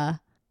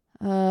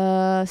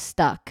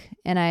stuck,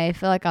 and I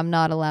feel like I'm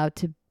not allowed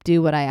to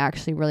do what I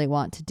actually really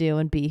want to do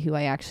and be who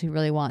I actually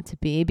really want to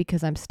be,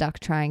 because I'm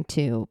stuck trying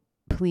to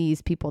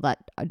please people that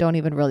don't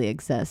even really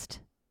exist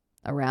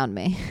around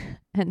me.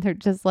 And they're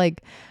just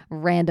like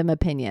random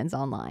opinions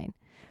online.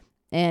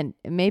 And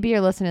maybe you're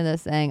listening to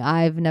this saying,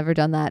 I've never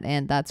done that,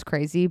 and that's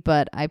crazy.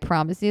 But I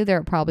promise you, there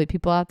are probably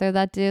people out there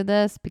that do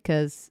this,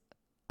 because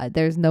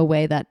there's no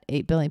way that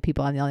 8 billion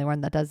people, I'm the only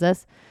one that does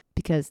this,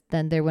 because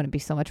then there wouldn't be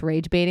so much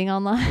rage baiting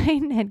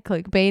online and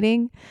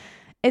clickbaiting.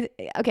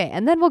 Okay,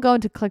 and then we'll go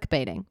into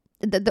clickbaiting.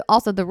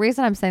 Also, the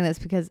reason I'm saying this,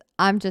 because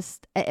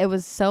it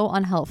was so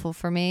unhelpful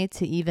for me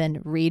to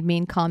even read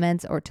mean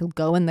comments or to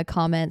go in the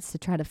comments to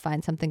try to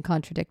find something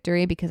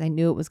contradictory, because I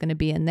knew it was going to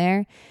be in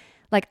there.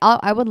 Like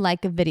I would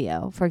like a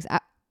video, for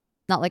example,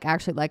 not like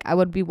actually like I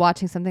would be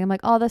watching something. I'm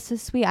like, oh, this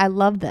is sweet. I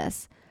love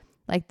this.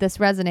 Like this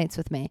resonates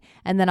with me.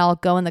 And then I'll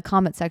go in the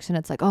comment section.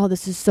 It's like, oh,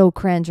 this is so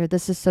cringe, or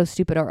this is so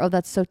stupid, or oh,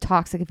 that's so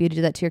toxic if you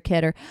do that to your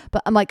kid.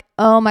 But I'm like,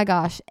 oh my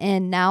gosh.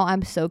 And now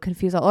I'm so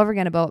confused all over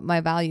again about what my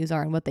values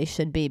are and what they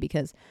should be,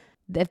 because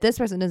if this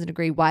person doesn't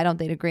agree, why don't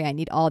they agree? I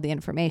need all the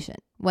information.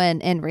 When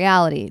in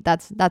reality,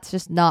 that's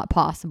just not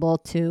possible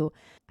to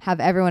have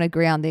everyone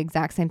agree on the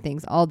exact same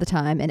things all the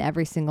time in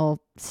every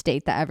single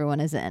state that everyone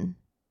is in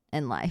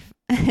life.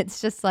 It's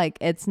just like,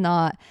 it's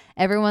not,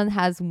 everyone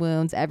has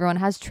wounds, everyone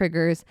has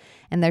triggers,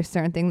 and there's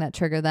certain things that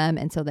trigger them.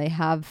 And so they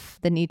have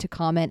the need to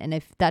comment. And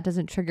if that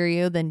doesn't trigger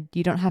you, then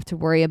you don't have to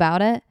worry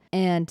about it.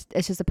 And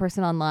it's just a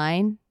person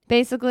online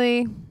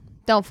Basically,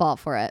 don't fall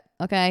for it.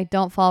 Okay.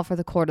 Don't fall for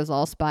the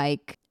cortisol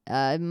spike.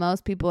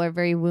 Most people are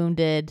very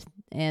wounded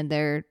and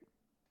they're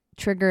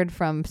triggered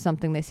from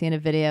something they see in a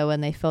video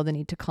and they feel the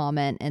need to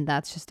comment, and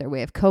that's just their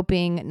way of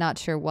coping. Not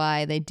sure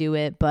why they do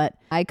it, but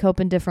I cope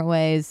in different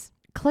ways.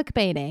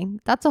 Clickbaiting,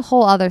 that's a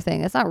whole other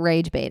thing. It's not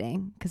rage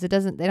baiting because they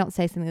don't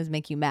say something that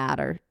make you mad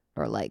or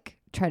like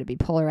try to be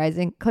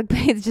polarizing.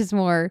 Clickbait is just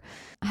more,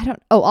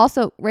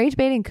 also rage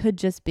baiting could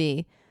just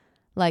be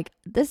like,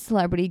 this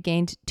celebrity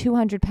gained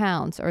 200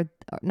 pounds or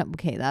no,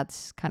 okay,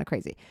 that's kind of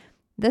crazy.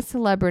 This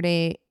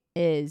celebrity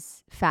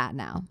is fat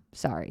now.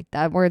 Sorry,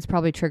 that word's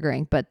probably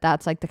triggering, but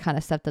that's like the kind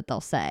of stuff that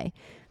they'll say.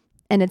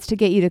 And it's to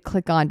get you to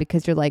click on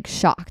because you're like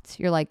shocked.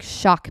 You're like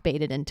shock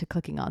baited into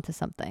clicking onto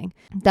something.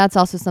 That's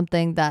also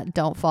something that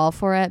don't fall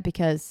for it,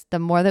 because the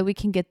more that we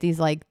can get these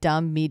like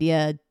dumb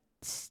media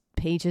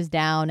pages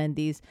down and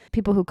these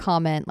people who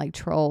comment like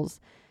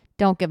trolls,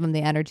 don't give them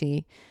the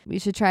energy. We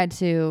should try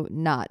to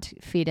not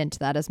feed into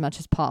that as much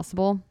as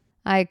possible.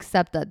 I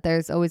accept that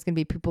there's always going to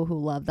be people who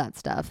love that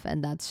stuff,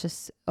 and that's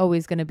just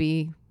always going to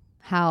be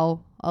how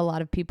a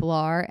lot of people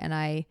are, and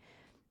I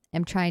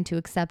am trying to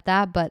accept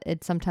that, but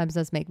it sometimes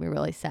does make me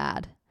really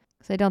sad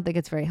because I don't think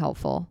it's very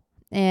helpful.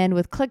 And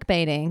with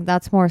clickbaiting,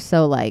 that's more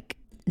so like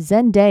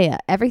Zendaya.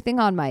 Everything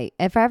on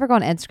if I ever go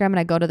on Instagram and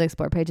I go to the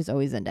explore page, it's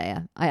always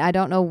Zendaya. I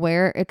don't know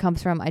where it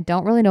comes from. I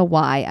don't really know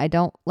why. I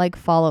don't like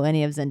follow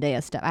any of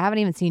Zendaya stuff. I haven't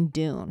even seen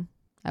Dune.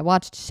 I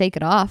watched Shake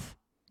It Off,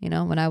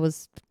 when I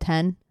was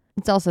 10.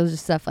 It's also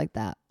just stuff like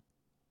that.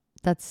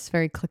 That's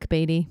very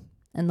clickbaity.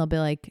 And they'll be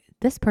like,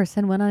 this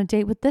person went on a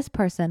date with this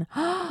person.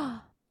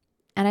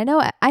 And I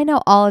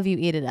know all of you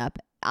eat it up.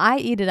 I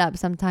eat it up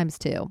sometimes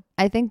too.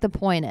 I think the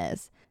point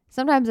is,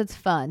 sometimes it's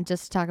fun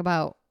just to talk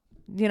about,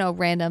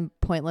 random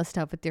pointless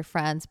stuff with your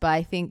friends. But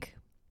I think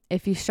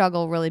if you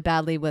struggle really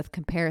badly with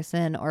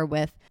comparison or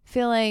with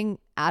feeling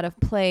out of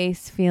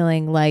place,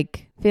 feeling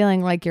like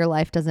your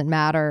life doesn't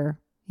matter,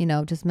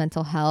 just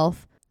mental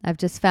health, I've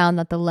just found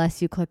that the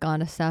less you click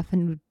onto stuff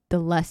and the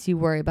less you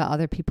worry about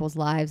other people's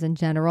lives in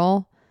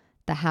general,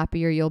 the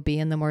happier you'll be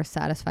and the more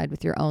satisfied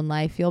with your own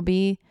life you'll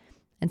be,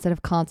 instead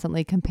of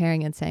constantly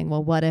comparing and saying,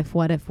 well, what if,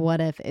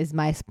 is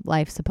my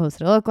life supposed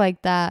to look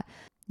like that?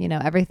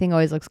 Everything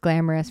always looks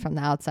glamorous from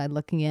the outside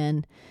looking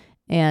in.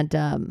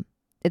 And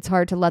it's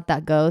hard to let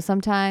that go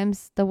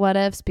sometimes, the what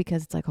ifs,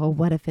 because it's like, oh,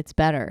 what if it's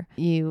better?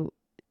 You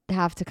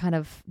have to kind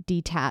of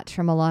detach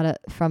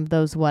from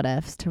those what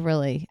ifs to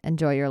really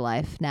enjoy your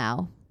life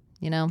now.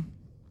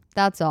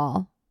 That's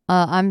all.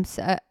 I'm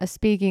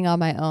speaking on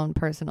my own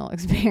personal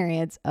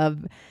experience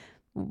of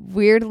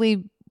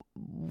weirdly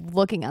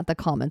looking at the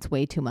comments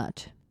way too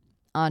much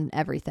on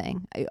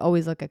everything. I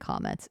always look at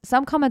comments.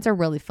 Some comments are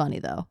really funny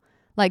though.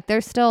 Like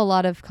there's still a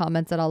lot of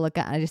comments that I'll look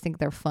at and I just think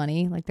they're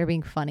funny. Like they're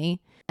being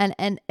funny.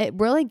 And it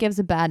really gives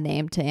a bad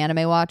name to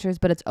anime watchers,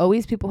 but it's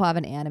always people who have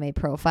an anime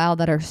profile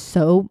that are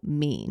so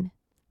mean.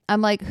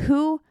 I'm like,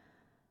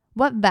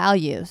 what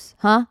values,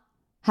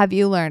 have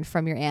you learned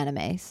from your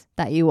animes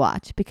that you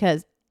watch?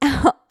 Because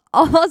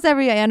almost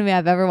every anime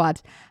I've ever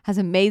watched has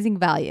amazing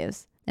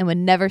values and would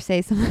never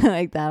say something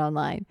like that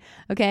online.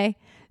 Okay.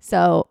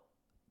 So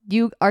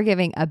you are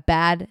giving a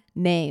bad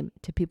name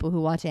to people who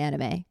watch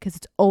anime because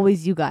it's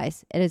always you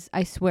guys. It is,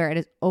 I swear, it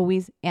is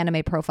always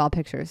anime profile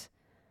pictures.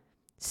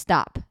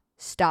 Stop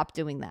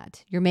doing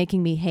that. You're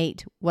making me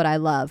hate what I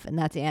love, and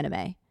that's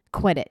anime.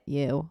 Quit it,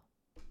 you.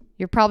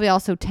 You're probably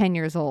also 10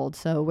 years old.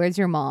 So where's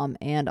your mom?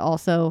 And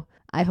also,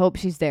 I hope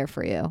she's there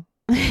for you.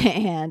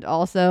 And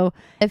also,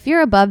 if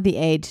you're above the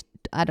age,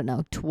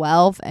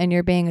 12, and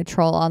you're being a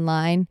troll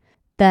online,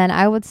 then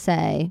I would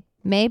say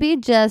maybe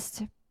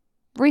just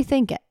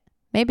rethink it.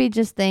 Maybe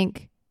just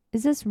think,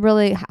 is this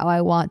really how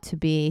I want to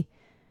be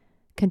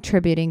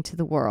contributing to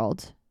the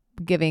world?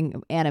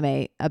 Giving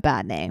anime a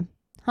bad name.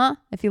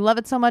 If you love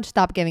it so much,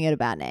 stop giving it a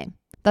bad name.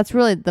 That's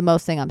really the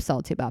most thing I'm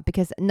salty about,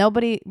 because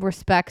nobody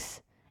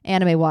respects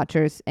anime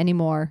watchers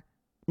anymore.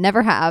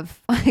 Never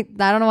have. I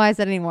don't know why I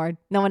said anymore.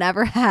 No one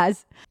ever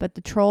has. But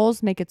the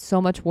trolls make it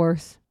so much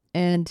worse,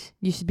 and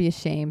you should be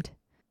ashamed.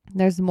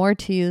 There's more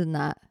to you than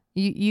that.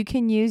 You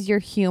can use your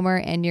humor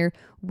and your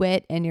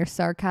wit and your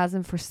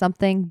sarcasm for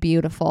something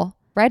beautiful.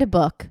 Write a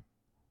book.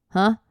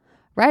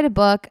 Write a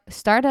book.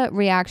 Start a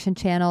reaction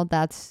channel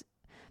that's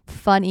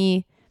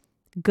funny,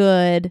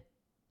 good,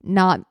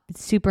 not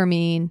super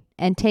mean,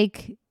 and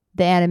take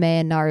the anime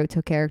and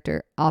Naruto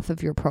character off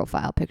of your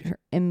profile picture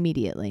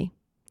immediately.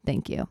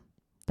 Thank you.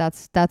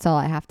 That's all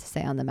I have to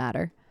say on the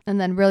matter. And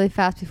then really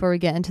fast before we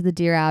get into the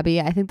Dear Abby,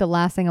 I think the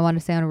last thing I want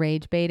to say on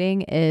rage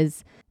baiting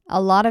is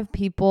a lot of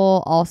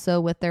people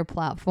also with their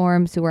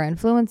platforms who are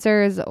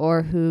influencers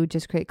or who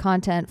just create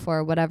content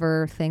for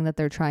whatever thing that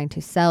they're trying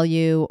to sell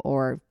you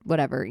or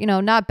whatever,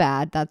 not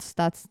bad. That's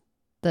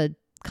the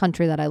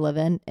country that I live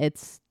in.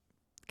 It's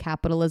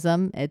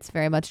capitalism. It's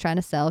very much trying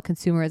to sell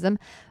consumerism,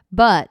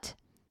 but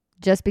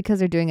just because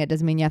they're doing it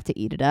doesn't mean you have to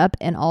eat it up.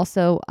 And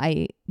also,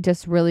 I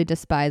just really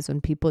despise when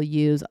people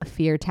use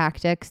fear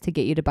tactics to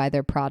get you to buy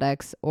their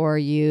products or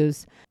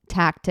use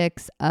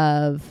tactics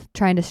of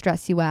trying to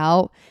stress you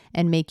out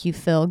and make you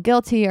feel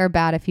guilty or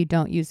bad if you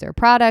don't use their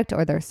product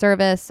or their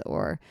service,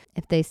 or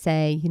if they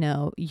say, you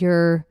know,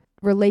 your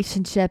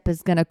relationship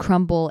is going to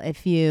crumble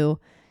if you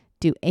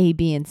do A,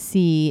 B, and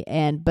C,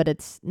 but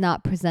it's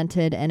not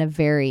presented in a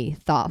very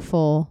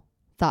thoughtful,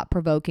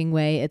 thought-provoking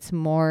way. It's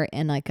more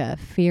in like a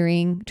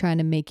fearing, trying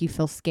to make you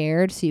feel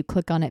scared. So you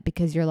click on it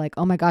because you're like,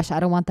 oh my gosh, I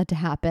don't want that to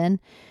happen.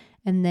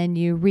 And then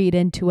you read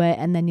into it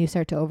and then you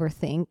start to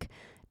overthink.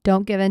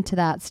 Don't give in to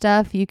that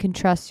stuff. You can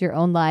trust your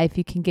own life.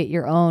 You can get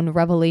your own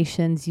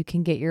revelations. You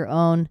can get your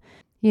own,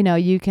 you know,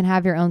 you can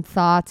have your own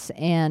thoughts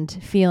and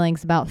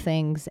feelings about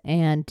things,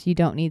 and you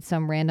don't need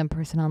some random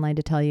person online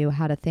to tell you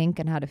how to think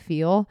and how to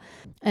feel.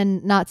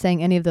 And not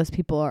saying any of those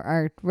people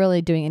are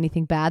really doing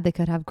anything bad. They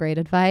could have great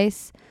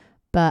advice,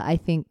 but I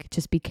think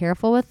just be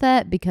careful with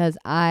it, because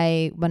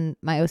when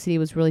my OCD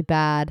was really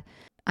bad,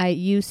 I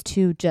used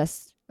to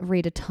just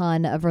read a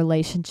ton of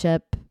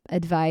relationship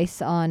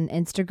advice on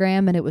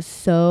Instagram, and it was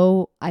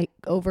I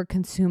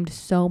overconsumed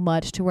so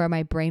much to where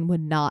my brain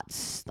would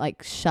not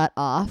like shut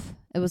off.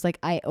 It was like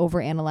I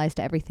overanalyzed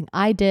everything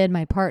I did,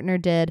 my partner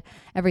did,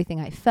 everything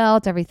I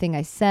felt, everything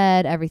I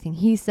said, everything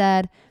he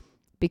said,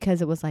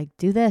 because it was like,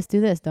 do this,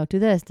 don't do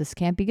this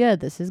can't be good,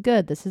 this is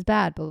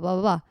bad, blah, blah,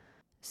 blah, blah.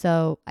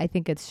 So I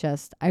think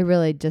I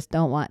really just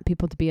don't want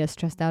people to be as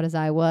stressed out as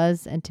I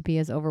was and to be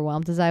as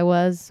overwhelmed as I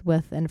was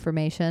with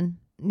information.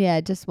 Yeah,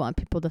 I just want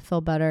people to feel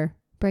better.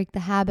 Break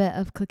the habit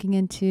of clicking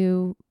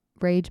into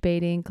rage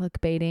baiting,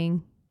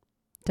 clickbaiting.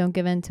 Don't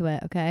give in to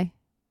it, okay?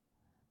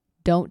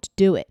 Don't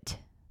do it.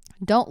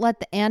 Don't let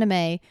the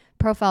anime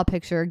profile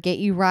picture get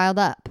you riled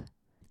up.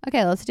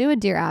 Okay, let's do a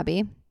Dear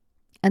Abby,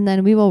 and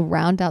then we will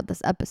round out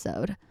this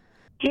episode.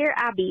 Dear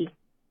Abby,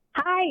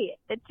 hi,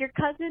 it's your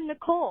cousin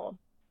Nicole.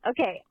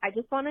 Okay, I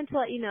just wanted to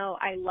let you know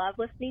I love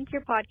listening to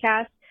your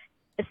podcast,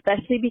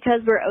 especially because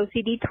we're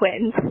OCD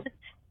twins.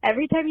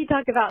 Every time you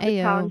talk about the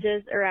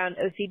challenges around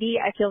OCD,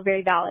 I feel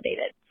very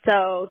validated.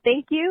 So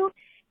thank you,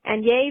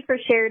 and yay for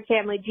shared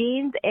family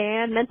genes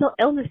and mental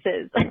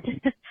illnesses.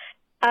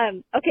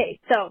 Okay,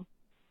 so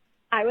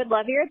I would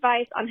love your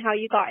advice on how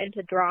you got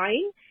into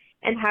drawing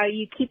and how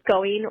you keep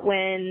going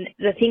when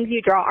the things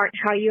you draw aren't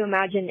how you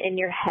imagine in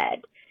your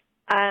head.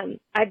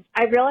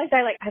 I realized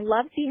I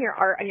love seeing your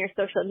art on your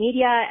social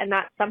media, and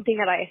that's something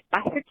that I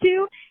aspire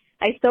to.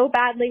 I so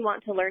badly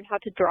want to learn how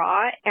to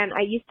draw, and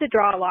I used to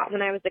draw a lot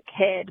when I was a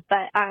kid,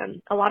 but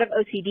a lot of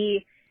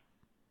OCD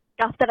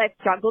stuff that I've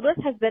struggled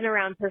with has been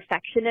around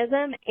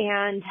perfectionism,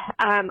 and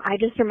I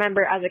just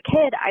remember as a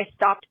kid I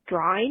stopped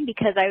drawing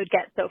because I would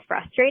get so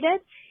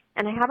frustrated,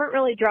 and I haven't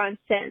really drawn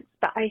since,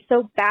 but I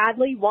so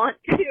badly want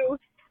to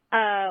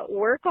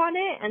work on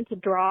it and to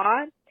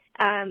draw,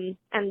 and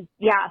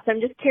yeah, so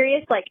I'm just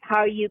curious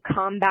how you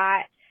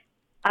combat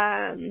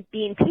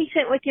being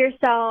patient with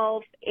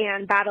yourself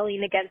and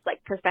battling against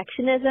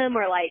perfectionism,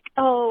 or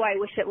oh, I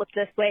wish it looked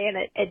this way and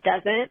it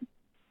doesn't.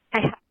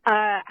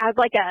 As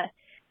a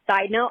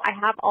side note, I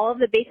have all of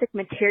the basic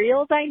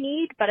materials I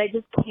need, but I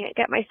just can't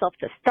get myself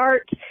to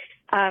start.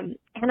 And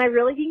I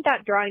really think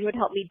that drawing would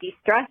help me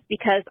de-stress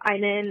because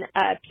I'm in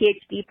a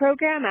PhD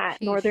program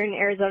at Northern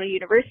Arizona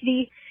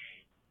University,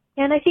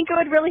 and I think it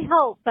would really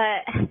help.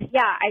 But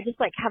yeah, I just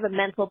have a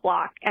mental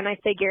block, and I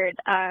figured,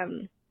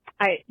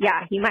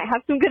 you might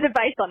have some good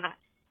advice on that.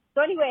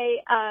 So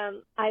anyway,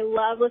 I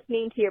love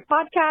listening to your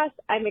podcast.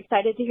 I'm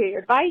excited to hear your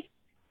advice.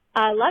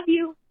 Love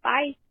you.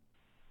 Bye.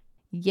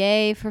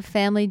 Yay for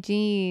family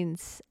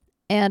genes.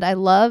 And I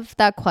love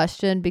that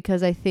question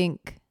because I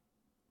think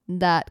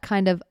that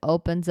kind of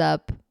opens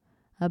up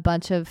a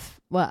bunch of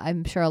what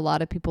I'm sure a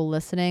lot of people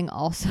listening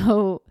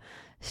also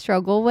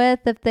struggle with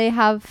if they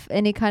have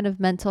any kind of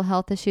mental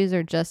health issues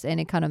or just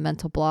any kind of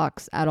mental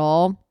blocks at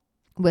all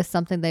with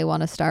something they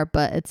want to start,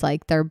 but it's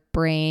their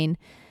brain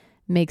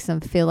makes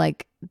them feel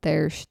like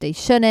they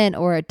shouldn't,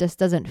 or it just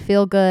doesn't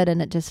feel good,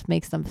 and it just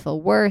makes them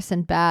feel worse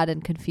and bad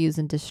and confused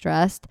and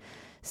distressed.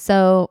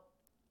 So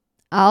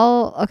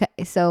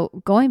so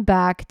going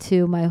back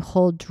to my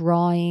whole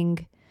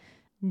drawing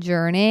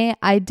journey,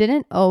 I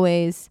didn't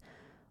always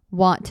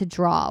want to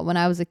draw. When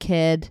I was a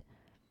kid,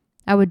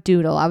 I would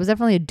doodle. I was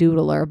definitely a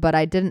doodler, but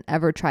I didn't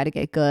ever try to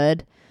get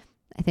good.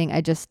 I think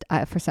I just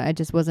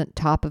wasn't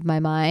top of my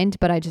mind,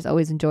 but I just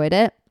always enjoyed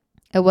it.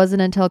 It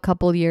wasn't until a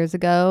couple of years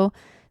ago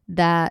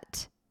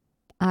that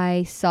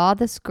I saw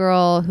this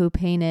girl who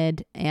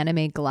painted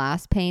anime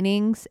glass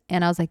paintings,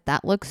 and I was like,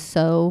 that looks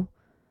so,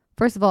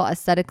 first of all,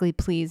 aesthetically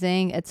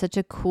pleasing. It's such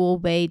a cool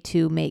way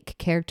to make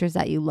characters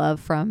that you love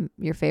from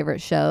your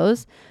favorite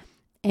shows.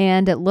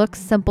 And it looks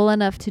simple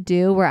enough to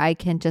do where I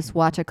can just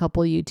watch a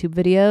couple YouTube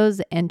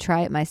videos and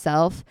try it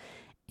myself.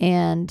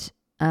 And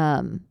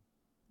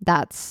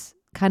that's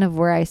kind of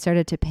where I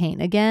started to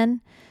paint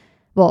again.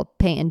 Well,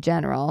 paint in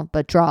general,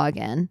 but draw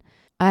again.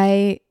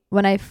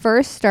 When I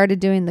first started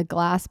doing the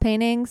glass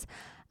paintings,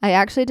 I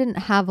actually didn't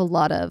have a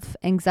lot of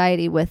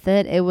anxiety with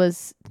it. It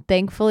was,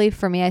 thankfully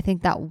for me, I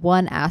think that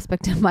one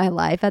aspect of my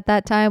life at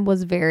that time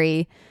was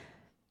very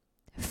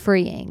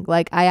freeing.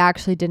 Like I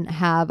actually didn't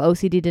have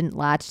OCD, didn't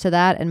latch to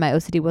that. And my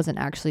OCD wasn't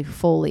actually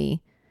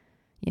fully,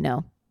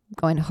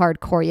 going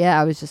hardcore yet.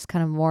 I was just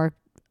kind of more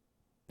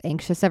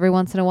anxious every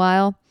once in a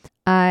while.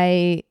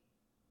 I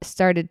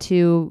started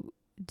to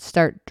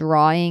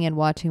drawing and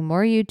watching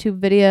more YouTube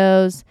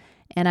videos,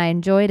 and I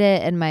enjoyed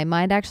it, and my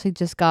mind actually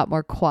just got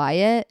more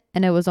quiet,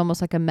 and it was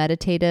almost like a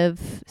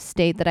meditative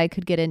state that I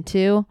could get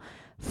into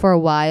for a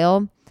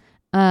while.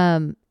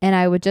 And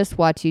I would just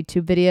watch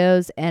YouTube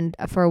videos, and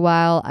for a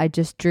while I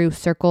just drew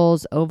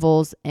circles,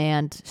 ovals,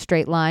 and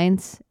straight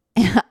lines,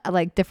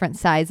 like different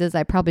sizes.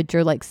 I probably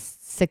drew like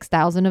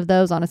 6,000 of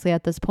those, honestly,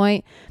 at this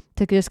point,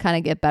 to just kind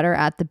of get better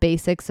at the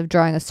basics of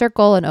drawing a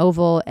circle, an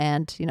oval,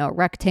 and, a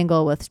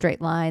rectangle with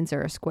straight lines,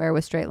 or a square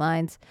with straight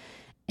lines.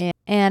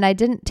 And I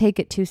didn't take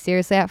it too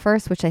seriously at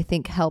first, which I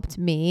think helped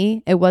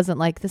me. It wasn't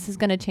like, this is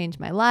going to change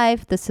my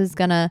life.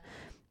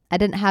 I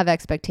didn't have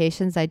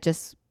expectations. I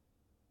just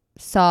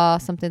saw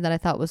something that I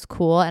thought was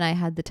cool, and I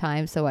had the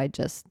time. So I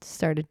just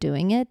started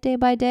doing it day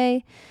by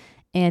day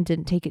and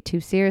didn't take it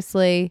too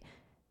seriously.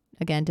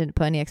 Again, didn't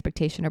put any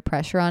expectation or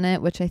pressure on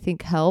it, which I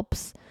think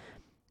helps.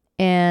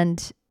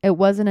 And it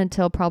wasn't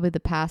until probably the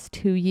past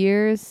 2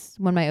 years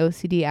when my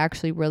OCD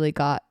actually really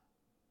got,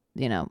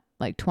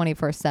 like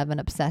 24/7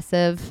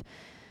 obsessive,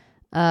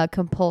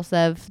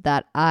 compulsive,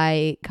 that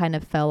I kind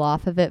of fell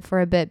off of it for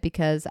a bit,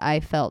 because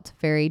I felt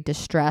very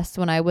distressed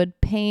when I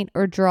would paint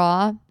or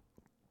draw,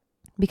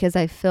 because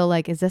I feel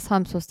like, is this how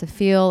I'm supposed to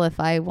feel? If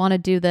I want to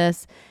do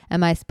this,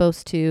 am I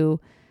supposed to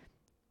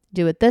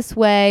do it this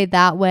way,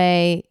 that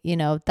way?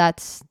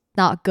 That's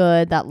not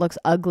good. That looks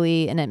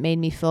ugly. And it made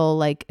me feel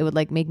like it would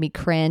like make me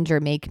cringe, or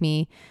make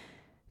me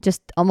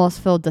just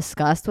almost feel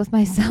disgust with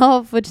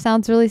myself, which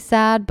sounds really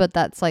sad, but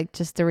that's like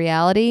just the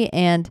reality.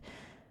 And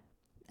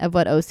of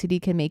what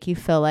OCD can make you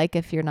feel like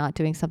if you're not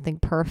doing something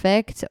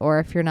perfect, or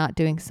if you're not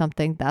doing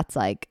something that's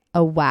like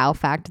a wow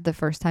factor the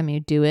first time you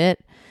do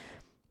it.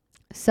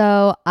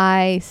 So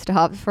I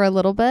stopped for a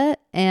little bit,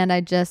 and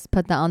I just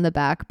put that on the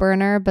back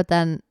burner. But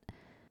then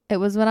it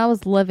was when I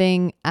was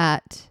living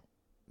at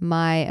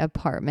my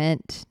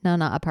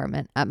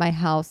at my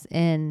house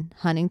in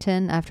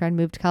Huntington, after I'd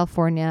moved to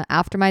California,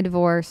 after my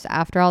divorce,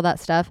 after all that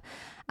stuff,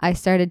 I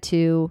started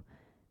to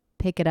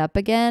pick it up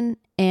again.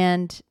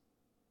 And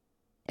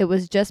it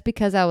was just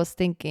because I was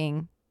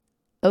thinking,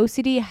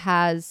 OCD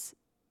has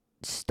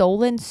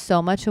stolen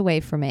so much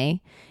away from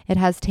me. It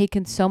has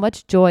taken so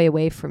much joy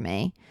away from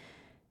me.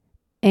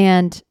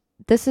 And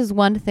this is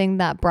one thing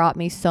that brought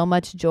me so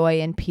much joy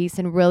and peace,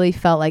 and really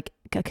felt like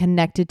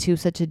connected to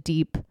such a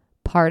deep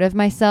part of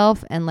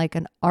myself, and like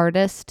an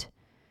artist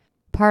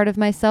part of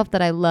myself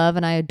that I love,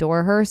 and I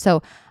adore her.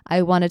 So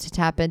I wanted to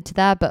tap into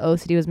that, but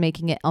OCD was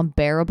making it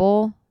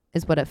unbearable,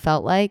 is what it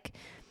felt like.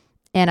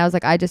 And I was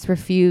like, I just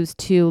refuse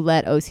to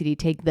let OCD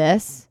take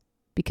this,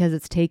 because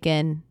it's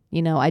taken,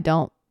 I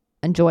don't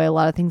enjoy a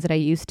lot of things that I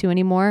used to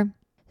anymore.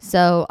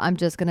 So I'm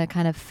just going to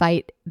kind of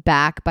fight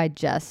back by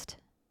just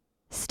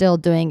still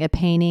doing a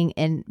painting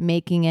and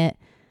making it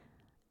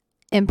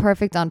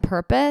imperfect on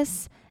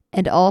purpose,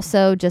 and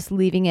also just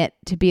leaving it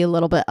to be a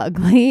little bit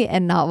ugly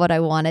and not what I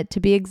want it to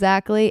be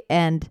exactly,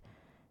 and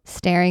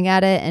staring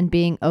at it and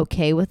being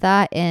okay with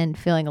that, and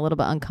feeling a little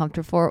bit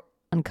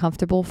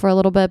uncomfortable for a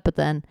little bit, but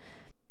then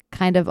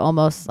kind of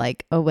almost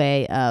like a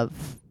way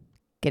of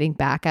getting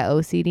back at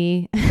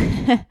OCD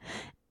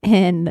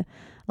and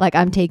like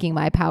I'm taking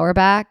my power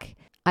back.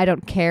 I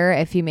don't care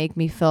if you make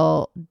me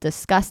feel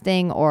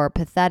disgusting or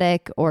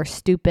pathetic or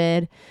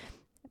stupid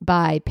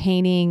by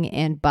painting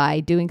and by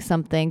doing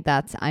something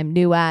that's I'm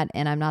new at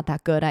and I'm not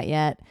that good at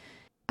yet.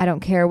 I don't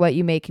care what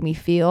you make me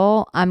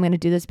feel. I'm going to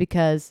do this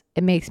because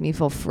it makes me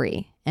feel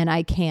free and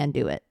I can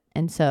do it.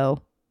 And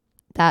so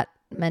that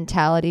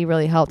mentality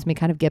really helped me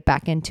kind of get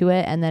back into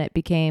it. And then it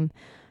became,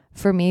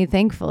 for me,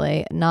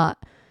 thankfully, not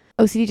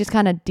OCD just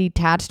kind of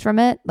detached from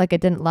it. Like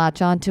it didn't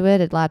latch onto it.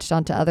 It latched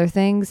onto other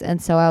things.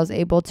 And so I was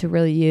able to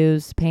really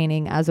use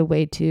painting as a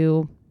way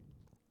to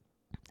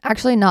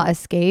actually not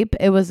escape.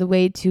 It was a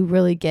way to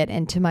really get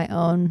into my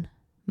own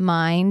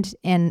mind,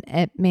 and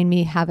it made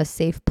me have a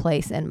safe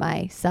place in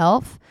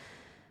myself,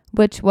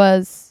 which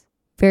was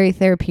very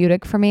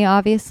therapeutic for me,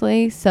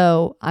 obviously.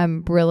 So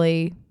I'm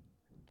really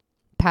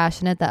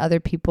passionate that other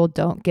people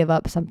don't give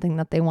up something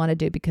that they want to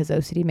do because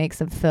OCD makes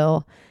them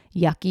feel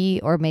yucky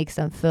or makes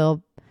them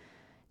feel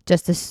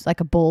just as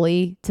like a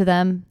bully to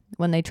them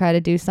when they try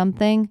to do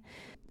something.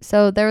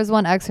 So there was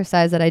one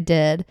exercise that I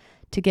did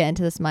to get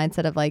into this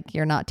mindset of like,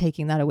 you're not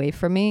taking that away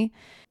from me.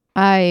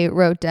 I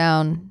wrote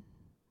down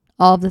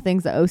all of the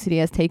things that OCD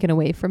has taken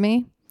away from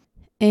me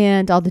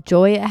and all the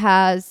joy it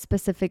has,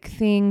 specific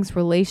things,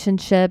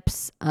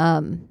 relationships,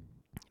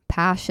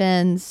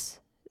 passions,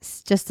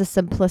 just the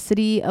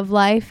simplicity of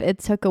life. It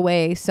took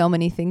away so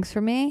many things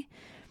from me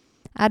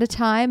at a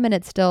time, and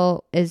it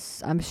still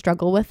is. I'm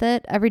struggle with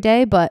it every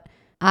day, but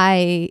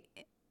I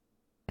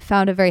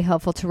found it very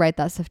helpful to write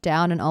that stuff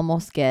down and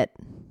almost get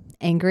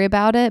angry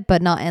about it,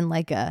 but not in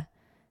like a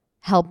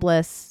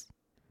helpless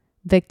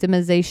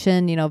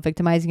victimization,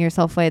 victimizing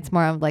yourself way. It's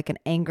more of like an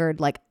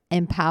angered, like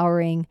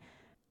empowering,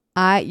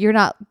 you're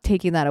not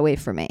taking that away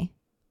from me.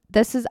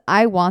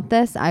 I want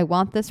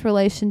this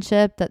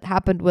relationship. That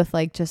happened with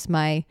like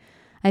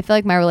I feel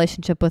like my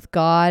relationship with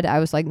God, I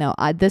was like, no,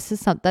 this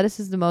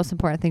is the most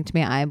important thing to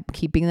me. I'm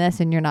keeping this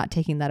and you're not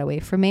taking that away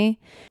from me.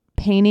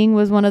 Painting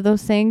was one of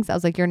those things. I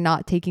was like, you're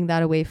not taking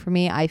that away from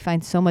me. I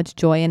find so much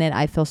joy in it.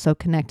 I feel so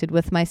connected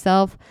with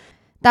myself.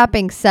 That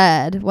being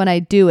said, when I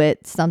do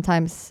it,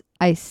 sometimes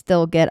I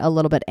still get a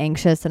little bit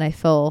anxious and I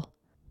feel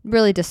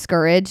really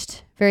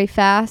discouraged very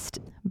fast,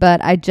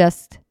 but I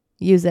just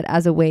use it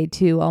as a way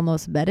to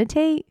almost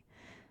meditate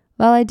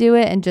while I do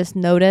it and just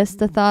notice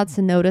the thoughts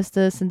and notice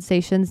the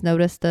sensations,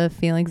 notice the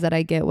feelings that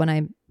I get when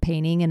I'm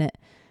painting and it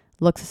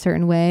looks a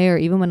certain way or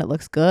even when it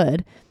looks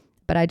good.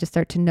 But I just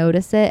start to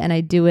notice it and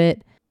I do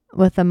it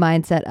with a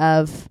mindset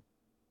of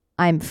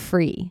I'm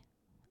free.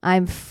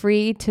 I'm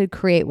free to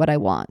create what I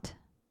want.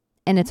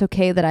 And it's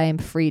okay that I am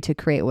free to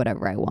create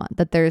whatever I want.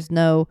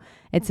 That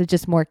it's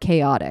just more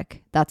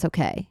chaotic. That's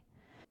okay.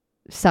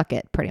 Suck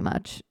it, pretty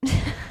much.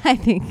 I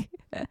think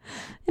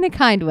in a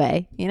kind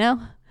way, you know?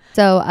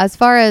 So as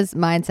far as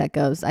mindset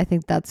goes, I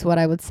think that's what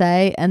I would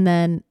say. And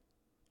then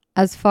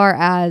as far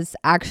as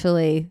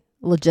actually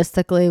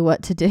logistically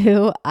what to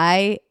do,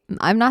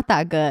 I'm not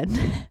that good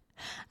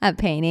at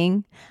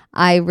painting.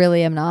 I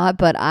really am not,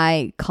 but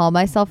I call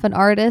myself an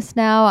artist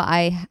now.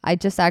 I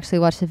just actually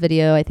watched a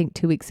video, I think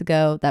 2 weeks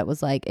ago, that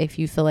was like, if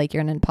you feel like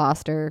you're an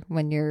imposter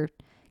when you're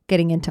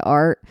getting into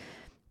art,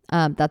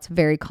 that's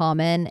very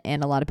common.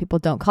 And a lot of people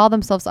don't call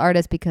themselves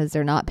artists because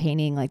they're not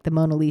painting like the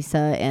Mona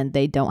Lisa and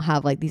they don't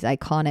have like these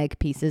iconic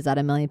pieces that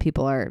a million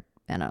people are,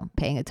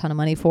 paying a ton of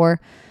money for.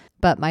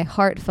 But my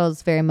heart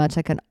feels very much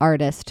like an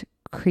artist,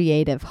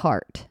 creative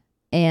heart.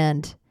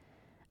 And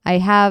I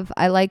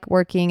like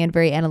working in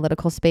very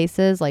analytical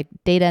spaces like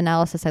data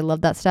analysis. I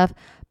love that stuff.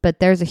 But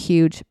there's a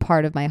huge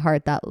part of my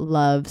heart that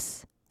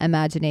loves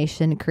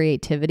imagination,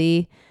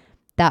 creativity.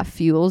 That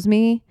fuels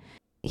me.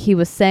 He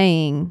was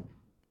saying,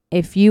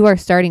 if you are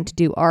starting to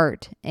do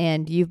art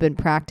and you've been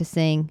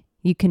practicing,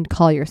 you can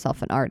call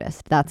yourself an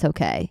artist. That's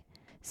okay.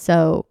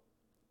 So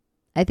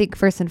I think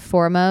first and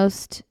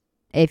foremost,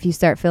 if you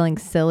start feeling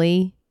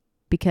silly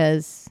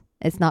because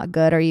it's not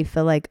good, or you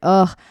feel like,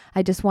 oh,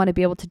 I just want to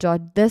be able to draw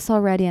this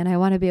already, and I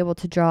want to be able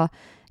to draw,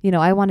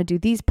 I want to do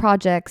these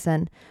projects,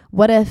 and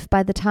what if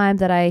by the time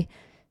that I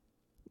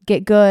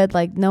get good,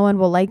 like no one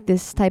will like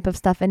this type of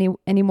stuff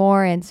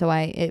anymore, and so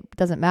it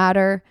doesn't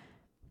matter.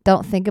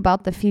 Don't think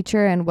about the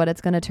future and what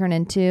it's going to turn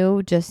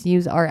into. Just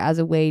use art as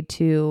a way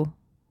to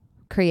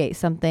create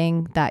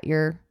something that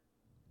you're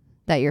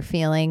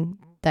feeling,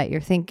 that you're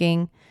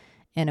thinking,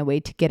 and a way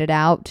to get it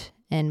out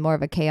in more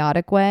of a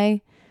chaotic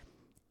way.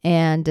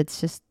 And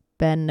it's just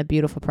been a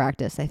beautiful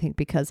practice, I think,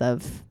 because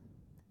of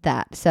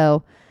that.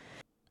 So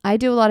I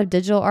do a lot of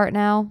digital art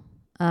now.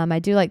 I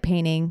do like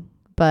painting,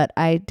 but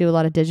I do a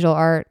lot of digital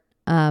art.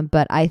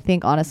 But I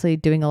think honestly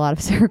doing a lot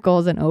of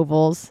circles and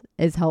ovals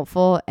is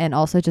helpful, and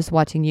also just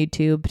watching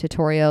YouTube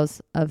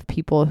tutorials of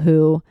people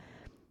who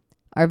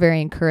are very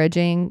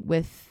encouraging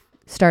with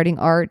starting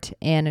art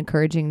and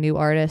encouraging new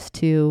artists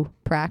to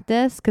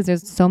practice, because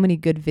there's so many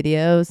good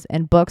videos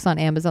and books on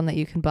Amazon that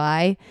you can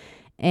buy,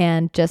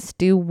 and just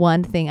do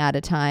one thing at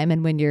a time.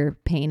 And when you're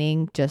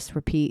painting, just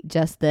repeat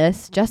just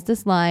this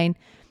line,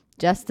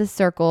 just this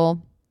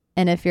circle.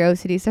 And if your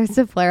OCD starts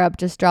to flare up,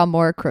 just draw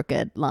more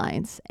crooked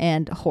lines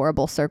and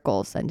horrible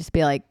circles and just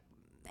be like,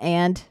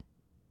 and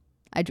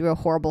I drew a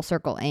horrible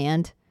circle.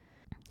 And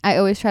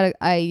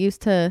I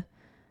used to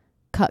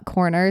cut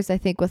corners, I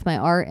think, with my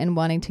art and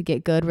wanting to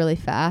get good really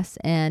fast.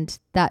 And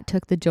that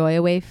took the joy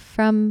away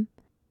from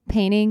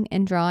painting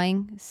and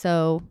drawing.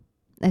 So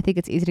I think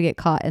it's easy to get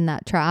caught in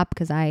that trap,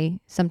 because I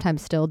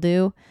sometimes still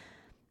do,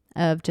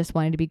 of just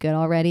wanting to be good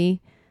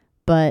already.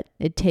 But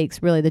it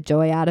takes really the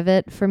joy out of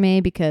it for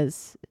me,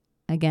 because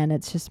again,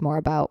 it's just more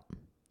about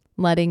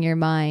letting your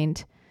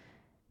mind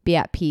be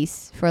at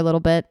peace for a little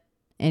bit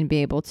and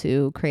be able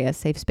to create a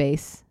safe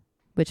space,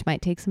 which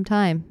might take some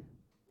time.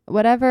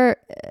 Whatever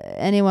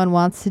anyone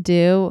wants to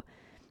do,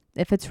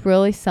 if it's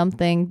really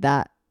something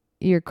that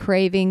you're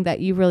craving,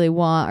 that you really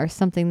want, or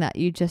something that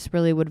you just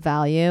really would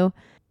value,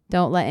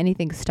 don't let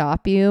anything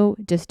stop you.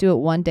 Just do it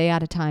one day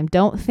at a time.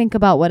 Don't think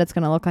about what it's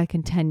going to look like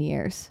in 10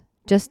 years.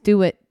 Just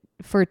do it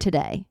for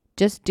today.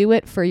 Just do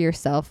it for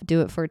yourself.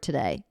 Do it for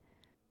today.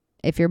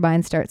 If your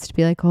mind starts to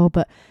be like, oh,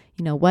 but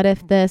what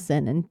if this,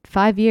 and in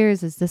 5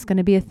 years, is this going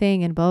to be a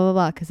thing, and blah, blah,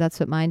 blah, because that's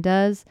what mine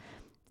does.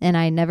 And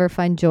I never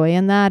find joy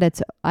in that.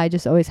 I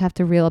just always have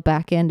to reel it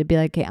back in to be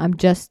like, okay, I'm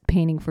just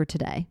painting for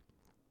today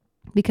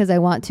because I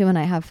want to, and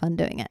I have fun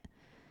doing it.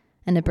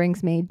 And it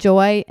brings me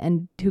joy,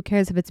 and who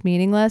cares if it's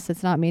meaningless?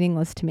 It's not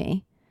meaningless to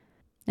me.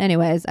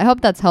 Anyways, I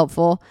hope that's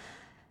helpful.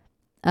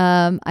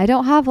 I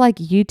don't have like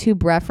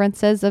YouTube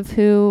references of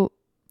who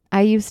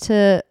I used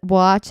to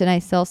watch and I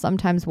still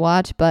sometimes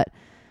watch, but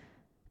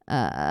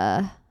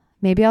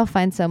maybe I'll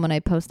find some when I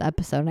post the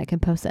episode and I can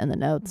post it in the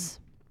notes.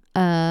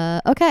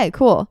 Okay,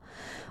 cool.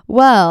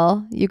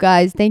 Well, you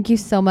guys, thank you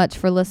so much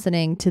for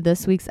listening to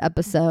this week's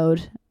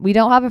episode. We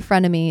don't have a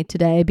frenemy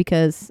today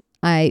because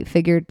I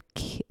figured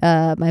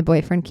my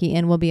boyfriend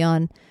Keaton will be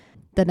on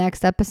the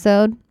next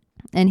episode,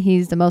 and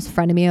he's the most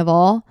frenemy of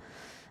all.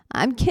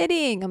 I'm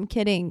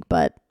kidding,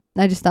 but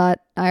I just thought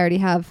I already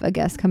have a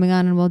guest coming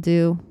on, and we'll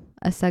do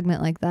a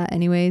segment like that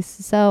anyways.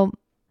 So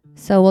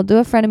we'll do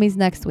a frenemies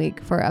next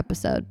week for our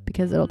episode,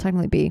 because it'll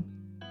technically be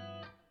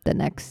the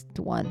next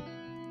one.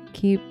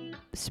 Keep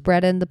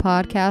spreading the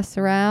podcast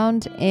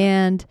around,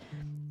 and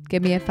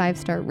give me a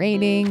 5-star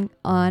rating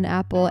on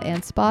Apple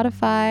and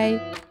Spotify.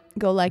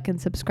 Go like and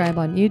subscribe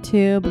on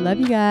YouTube. Love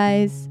you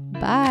guys.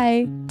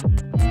 Bye.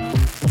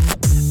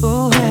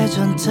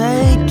 우회전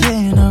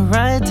taking a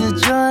ride to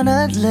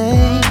Johnny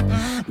Lake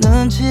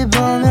눈치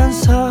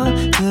보면서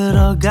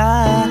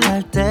들어가야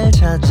할 때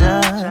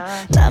찾아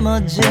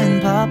나머진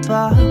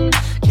바빠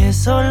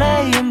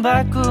개설레임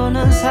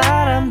바꾸는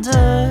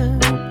사람들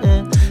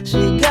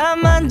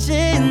시간만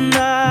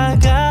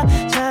지나가